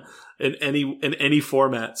time in any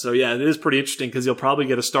format. So yeah, it is pretty interesting because he'll probably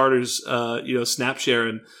get a starter's snap share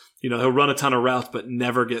and he'll run a ton of routes but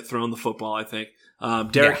never get thrown the football, I think.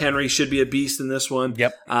 Derrick Henry should be a beast in this one.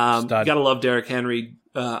 Yep. Gotta love Derrick Henry.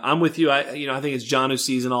 I'm with you. I think it's Jonnu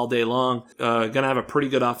season all day long. Gonna have a pretty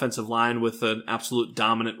good offensive line with an absolute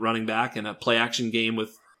dominant running back and a play action game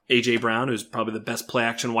with AJ Brown, who's probably the best play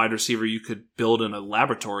action wide receiver you could build in a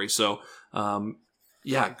laboratory. So,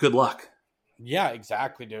 good luck. Yeah,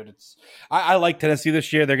 exactly, dude. I like Tennessee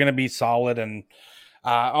this year. They're going to be solid. And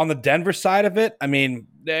on the Denver side of it, I mean,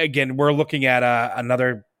 again, we're looking at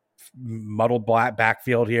another muddled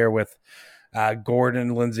backfield here with Gordon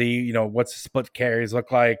and Lindsey. What's the split carries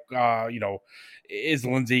look like? Is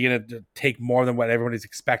Lindsey going to take more than what everybody's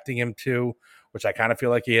expecting him to, which I kind of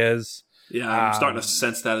feel like he is. Yeah, I'm starting to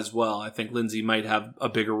sense that as well. I think Lindsey might have a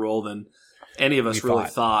bigger role than any of us really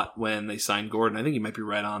thought when they signed Gordon. I think he might be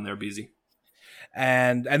right on there, BZ.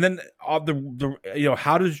 And then how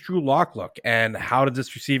does Drew Lock look, and how does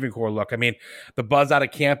this receiving core look? I mean, the buzz out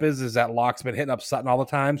of camp is that Lock's been hitting up Sutton all the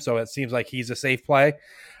time, so it seems like he's a safe play.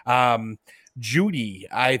 Judy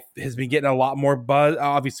has been getting a lot more buzz,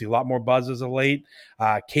 obviously a lot more buzz as of late.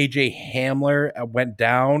 KJ Hamler went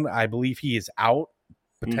down. I believe he is out,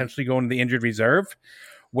 potentially going to the injured reserve,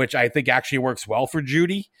 which I think actually works well for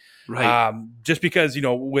Judy. Right. Just because,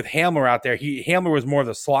 with Hamler out there, Hamler was more of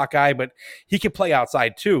the slot guy, but he could play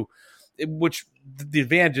outside too, which the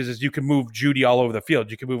advantage is you can move Judy all over the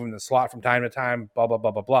field. You can move him in the slot from time to time, blah, blah,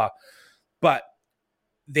 blah, blah, blah. But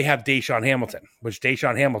they have Deshaun Hamilton, which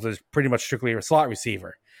Deshaun Hamilton is pretty much strictly a slot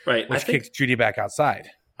receiver. Right. Which kicks Judy back outside.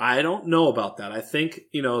 I don't know about that. I think,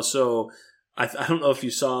 so I don't know if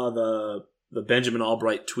you saw the Benjamin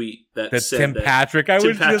Albright tweet that said Tim Patrick was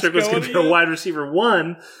going to be a wide receiver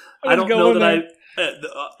 1. I don't know that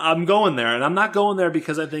I'm going there, and I'm not going there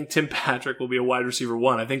because I think Tim Patrick will be a wide receiver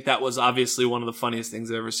 1. I think that was obviously one of the funniest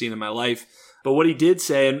things I've ever seen in my life. But what he did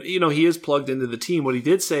say, and he is plugged into the team, what he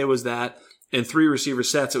did say was that in 3 receiver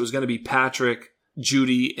sets, it was going to be Patrick,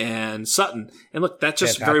 Judy, and Sutton. And look, that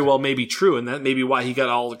just very well may be true, and that may be why he got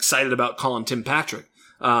all excited about calling Tim Patrick.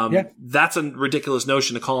 That's a ridiculous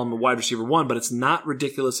notion to call him a wide receiver 1, but it's not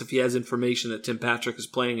ridiculous if he has information that Tim Patrick is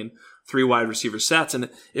playing in 3 wide receiver sets. And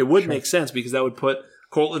it would make sense because that would put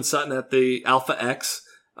Cortland Sutton at the Alpha X,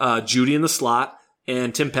 Judy in the slot,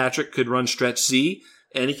 and Tim Patrick could run stretch Z,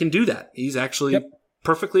 and he can do that. He's actually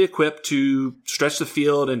perfectly equipped to stretch the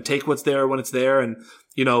field and take what's there when it's there. And,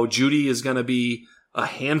 Judy is going to be a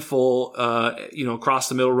handful, across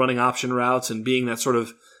the middle running option routes and being that sort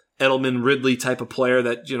of Edelman Ridley type of player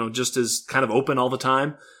that, just is kind of open all the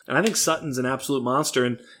time. And I think Sutton's an absolute monster.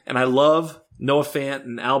 And I love Noah Fant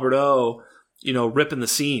and Albert O, ripping the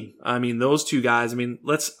seam. I mean, those 2 guys,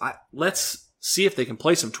 let's see if they can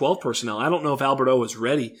play some 12 personnel. I don't know if Albert O is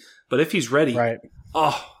ready, but if he's ready, right.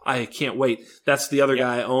 I can't wait. That's the other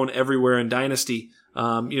guy I own everywhere in Dynasty.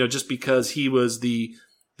 Just because he was the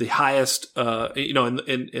highest,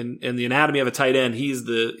 in the anatomy of a tight end, he's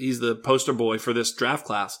the poster boy for this draft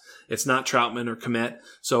class. It's not Troutman or Kmet.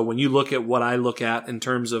 So when you look at what I look at in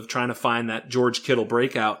terms of trying to find that George Kittle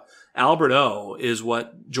breakout, Albert O is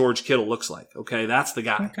what George Kittle looks like. Okay. That's the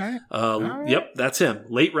guy. Okay. Right. Yep. That's him.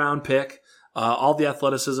 Late round pick, all the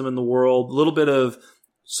athleticism in the world, a little bit of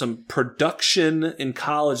some production in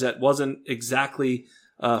college that wasn't exactly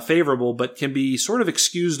favorable, but can be sort of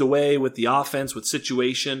excused away with the offense, with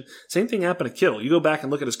situation. Same thing happened to Kittle. You go back and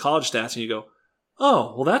look at his college stats and you go,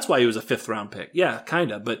 oh, well, that's why he was a 5th round pick. Yeah,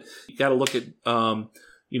 kind of. But you got to look at,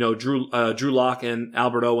 Drew Lock and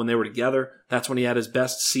Albert O when they were together. That's when he had his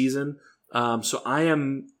best season. So I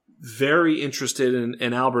am very interested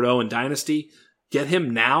in Albert O in Dynasty. Get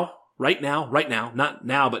him now, right now, not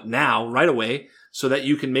now, but now, right away, so that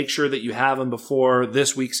you can make sure that you have him before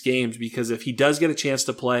this week's games. Because if he does get a chance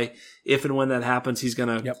to play, if and when that happens, he's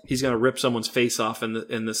gonna rip someone's face off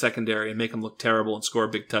in the secondary and make him look terrible and score a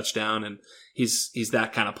big touchdown. And he's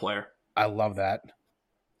that kind of player. I love that.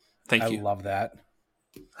 Thank you. I love that.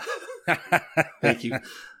 Thank you.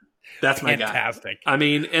 That's my Fantastic. guy. I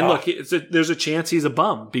mean, and look, there's a chance he's a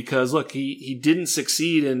bum because look, he didn't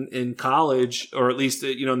succeed in college, or at least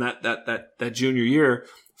in that junior year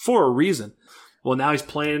for a reason. Well, now he's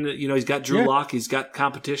playing. He's got Drew Lock. He's got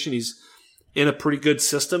competition. He's in a pretty good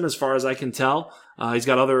system as far as I can tell. He's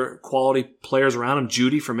got other quality players around him.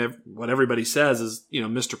 Judy, from what everybody says, is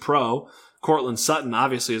Mr. Pro. Cortland Sutton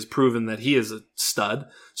obviously has proven that he is a stud.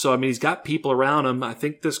 So, I mean, he's got people around him. I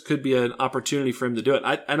think this could be an opportunity for him to do it.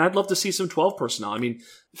 I'd love to see some 12 personnel. I mean,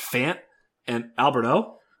 Fant and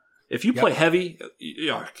Alberto, if you play heavy,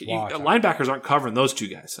 linebackers aren't covering those two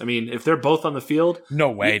guys. I mean, if they're both on the field, no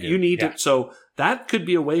way, you need to. So that could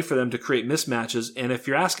be a way for them to create mismatches. And if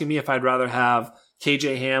you're asking me if I'd rather have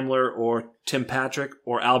KJ Hamler or Tim Patrick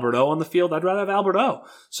or Alberto on the field, I'd rather have Alberto.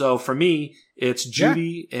 So for me, it's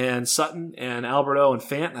Judy and Sutton and Alberto and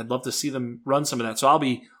Fant. I'd love to see them run some of that. So I'll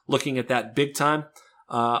be looking at that big time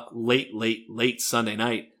late Sunday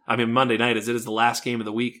night. I mean, Monday night, as it is the last game of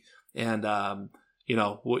the week. And,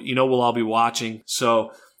 we'll all be watching.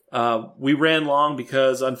 So we ran long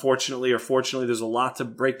because unfortunately or fortunately, there's a lot to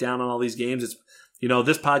break down on all these games. It's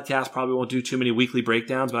this podcast probably won't do too many weekly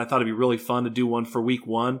breakdowns, but I thought it'd be really fun to do one for week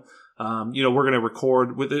one. We're going to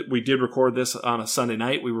record with it. We did record this on a Sunday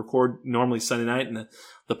night. We record normally Sunday night, and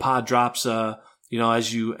the pod drops,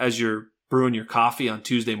 as you're brewing your coffee on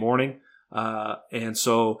Tuesday morning. And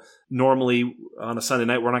so normally on a Sunday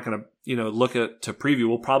night, we're not going to, look to preview.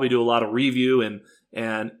 We'll probably do a lot of review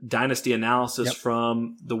and dynasty analysis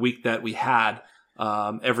from the week that we had,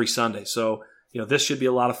 every Sunday. So, this should be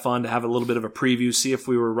a lot of fun to have a little bit of a preview, see if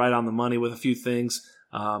we were right on the money with a few things,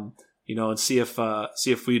 and see if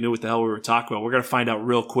we knew what the hell we were talking about. We're going to find out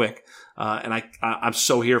real quick. And I'm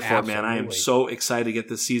so here for it, man. I am so excited to get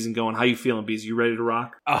this season going. How you feeling, Bees? You ready to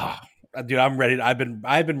rock? Oh, dude, I'm ready. I've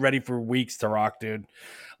been ready for weeks to rock, dude.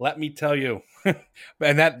 Let me tell you.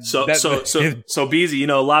 And so Beezy,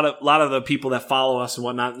 a lot of the people that follow us and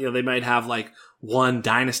whatnot, they might have like one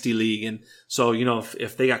dynasty league. And so,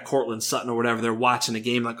 if they got Cortland Sutton or whatever, they're watching the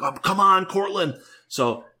game like, oh, come on, Cortland.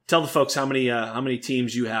 So tell the folks how many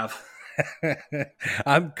teams you have.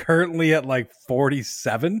 I'm currently at like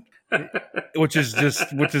 47, which is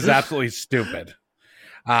absolutely stupid.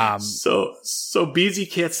 So Beezy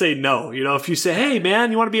can't say no. If you say, hey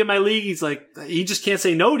man, you want to be in my league? He's like, he just can't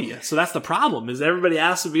say no to you. So that's the problem, is everybody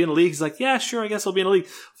asks to be in a league. He's like, yeah, sure, I guess I'll be in a league.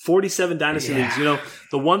 47 dynasty leagues.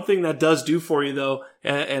 The one thing that does do for you though,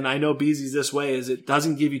 and I know Beezy's this way, is it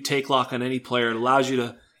doesn't give you take lock on any player. It allows you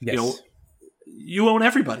to, you own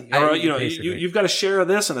everybody, or you've got a share of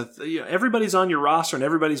this, and everybody's on your roster and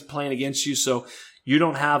everybody's playing against you. So you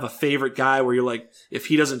don't have a favorite guy where you're like, if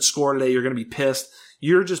he doesn't score today, you're going to be pissed.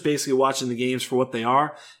 You're just basically watching the games for what they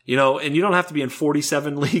are, and you don't have to be in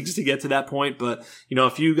 47 leagues to get to that point. But,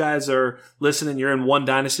 if you guys are listening, you're in one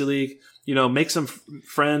dynasty league, make some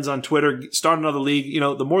friends on Twitter, start another league.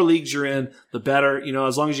 The more leagues you're in, the better,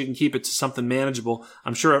 as long as you can keep it to something manageable.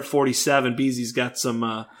 I'm sure at 47, Beezy's got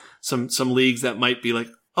some leagues that might be like,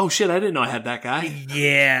 oh shit, I didn't know I had that guy.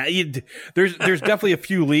 Yeah. There's definitely a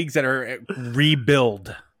few leagues that are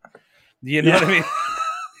rebuild. You know what I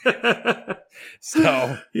mean?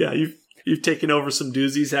 So yeah, you've taken over some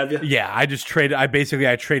doozies, have you? Yeah, I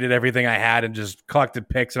traded everything I had and just collected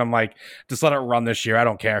picks, and I'm like, just let it run this year. I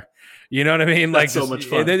don't care. You know what I mean? That's so much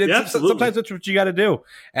fun. Sometimes that's what you got to do.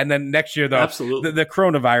 And then next year, though, the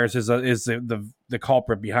coronavirus is the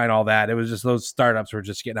culprit behind all that. It was just those startups were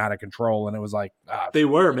just getting out of control, and it was like they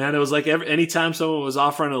were, man. It was like anytime someone was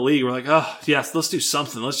offering a league, we're like, oh yes, let's do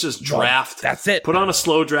something. Let's just draft. That's it. Put on a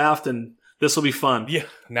slow draft and. This will be fun. Yeah.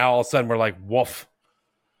 Now all of a sudden we're like, woof.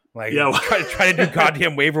 Like, try to do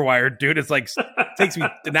goddamn waiver wire, dude. It's like, takes me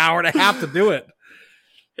an hour and a half to do it.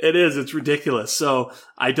 It is. It's ridiculous. So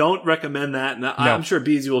I don't recommend that. And I'm sure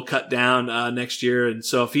Beezy will cut down next year. And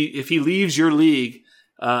so if he leaves your league,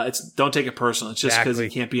 don't take it personal. It's just because he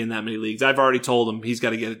can't be in that many leagues. I've already told him he's got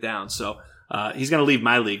to get it down. So he's going to leave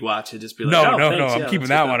my league. Watch it. Just be like, no. I'm keeping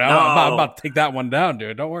that one. I'm about to take that one down,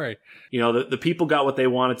 dude. Don't worry. The people got what they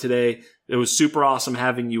wanted today. It was super awesome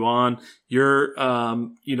having you on. You're,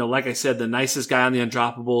 like I said, the nicest guy on the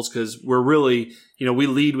Undroppables, because we're really, we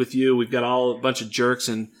lead with you. We've got a bunch of jerks,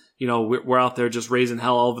 and, we're out there just raising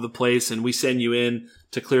hell all over the place, and we send you in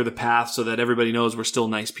to clear the path so that everybody knows we're still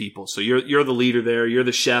nice people. So you're the leader there. You're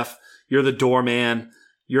the chef. You're the doorman.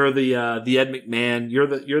 You're the Ed McMahon. You're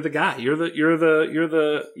the guy. You're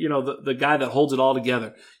the guy that holds it all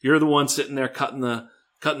together. You're the one sitting there cutting the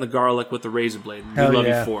garlic with the razor blade. We love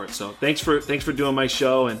you for it. So thanks for doing my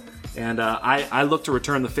show, and I look to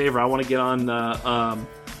return the favor. I want to get on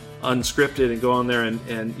Unscripted and go on there and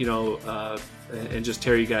just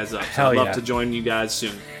tear you guys up. So I'd love to join you guys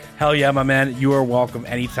soon. Hell yeah, my man. You are welcome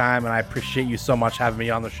anytime, and I appreciate you so much having me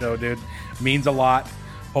on the show, dude. It means a lot.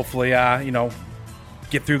 Hopefully,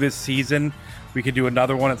 get through this season. We could do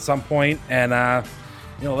another one at some point, and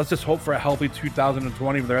let's just hope for a healthy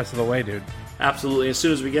 2020 for the rest of the way, dude. Absolutely. As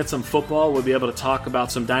soon as we get some football, we'll be able to talk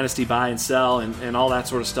about some dynasty buy and sell and all that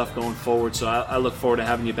sort of stuff going forward. So I look forward to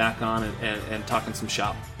having you back on and talking some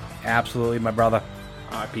shop. Absolutely, my brother.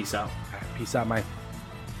 All right, peace out. Peace out, Mike.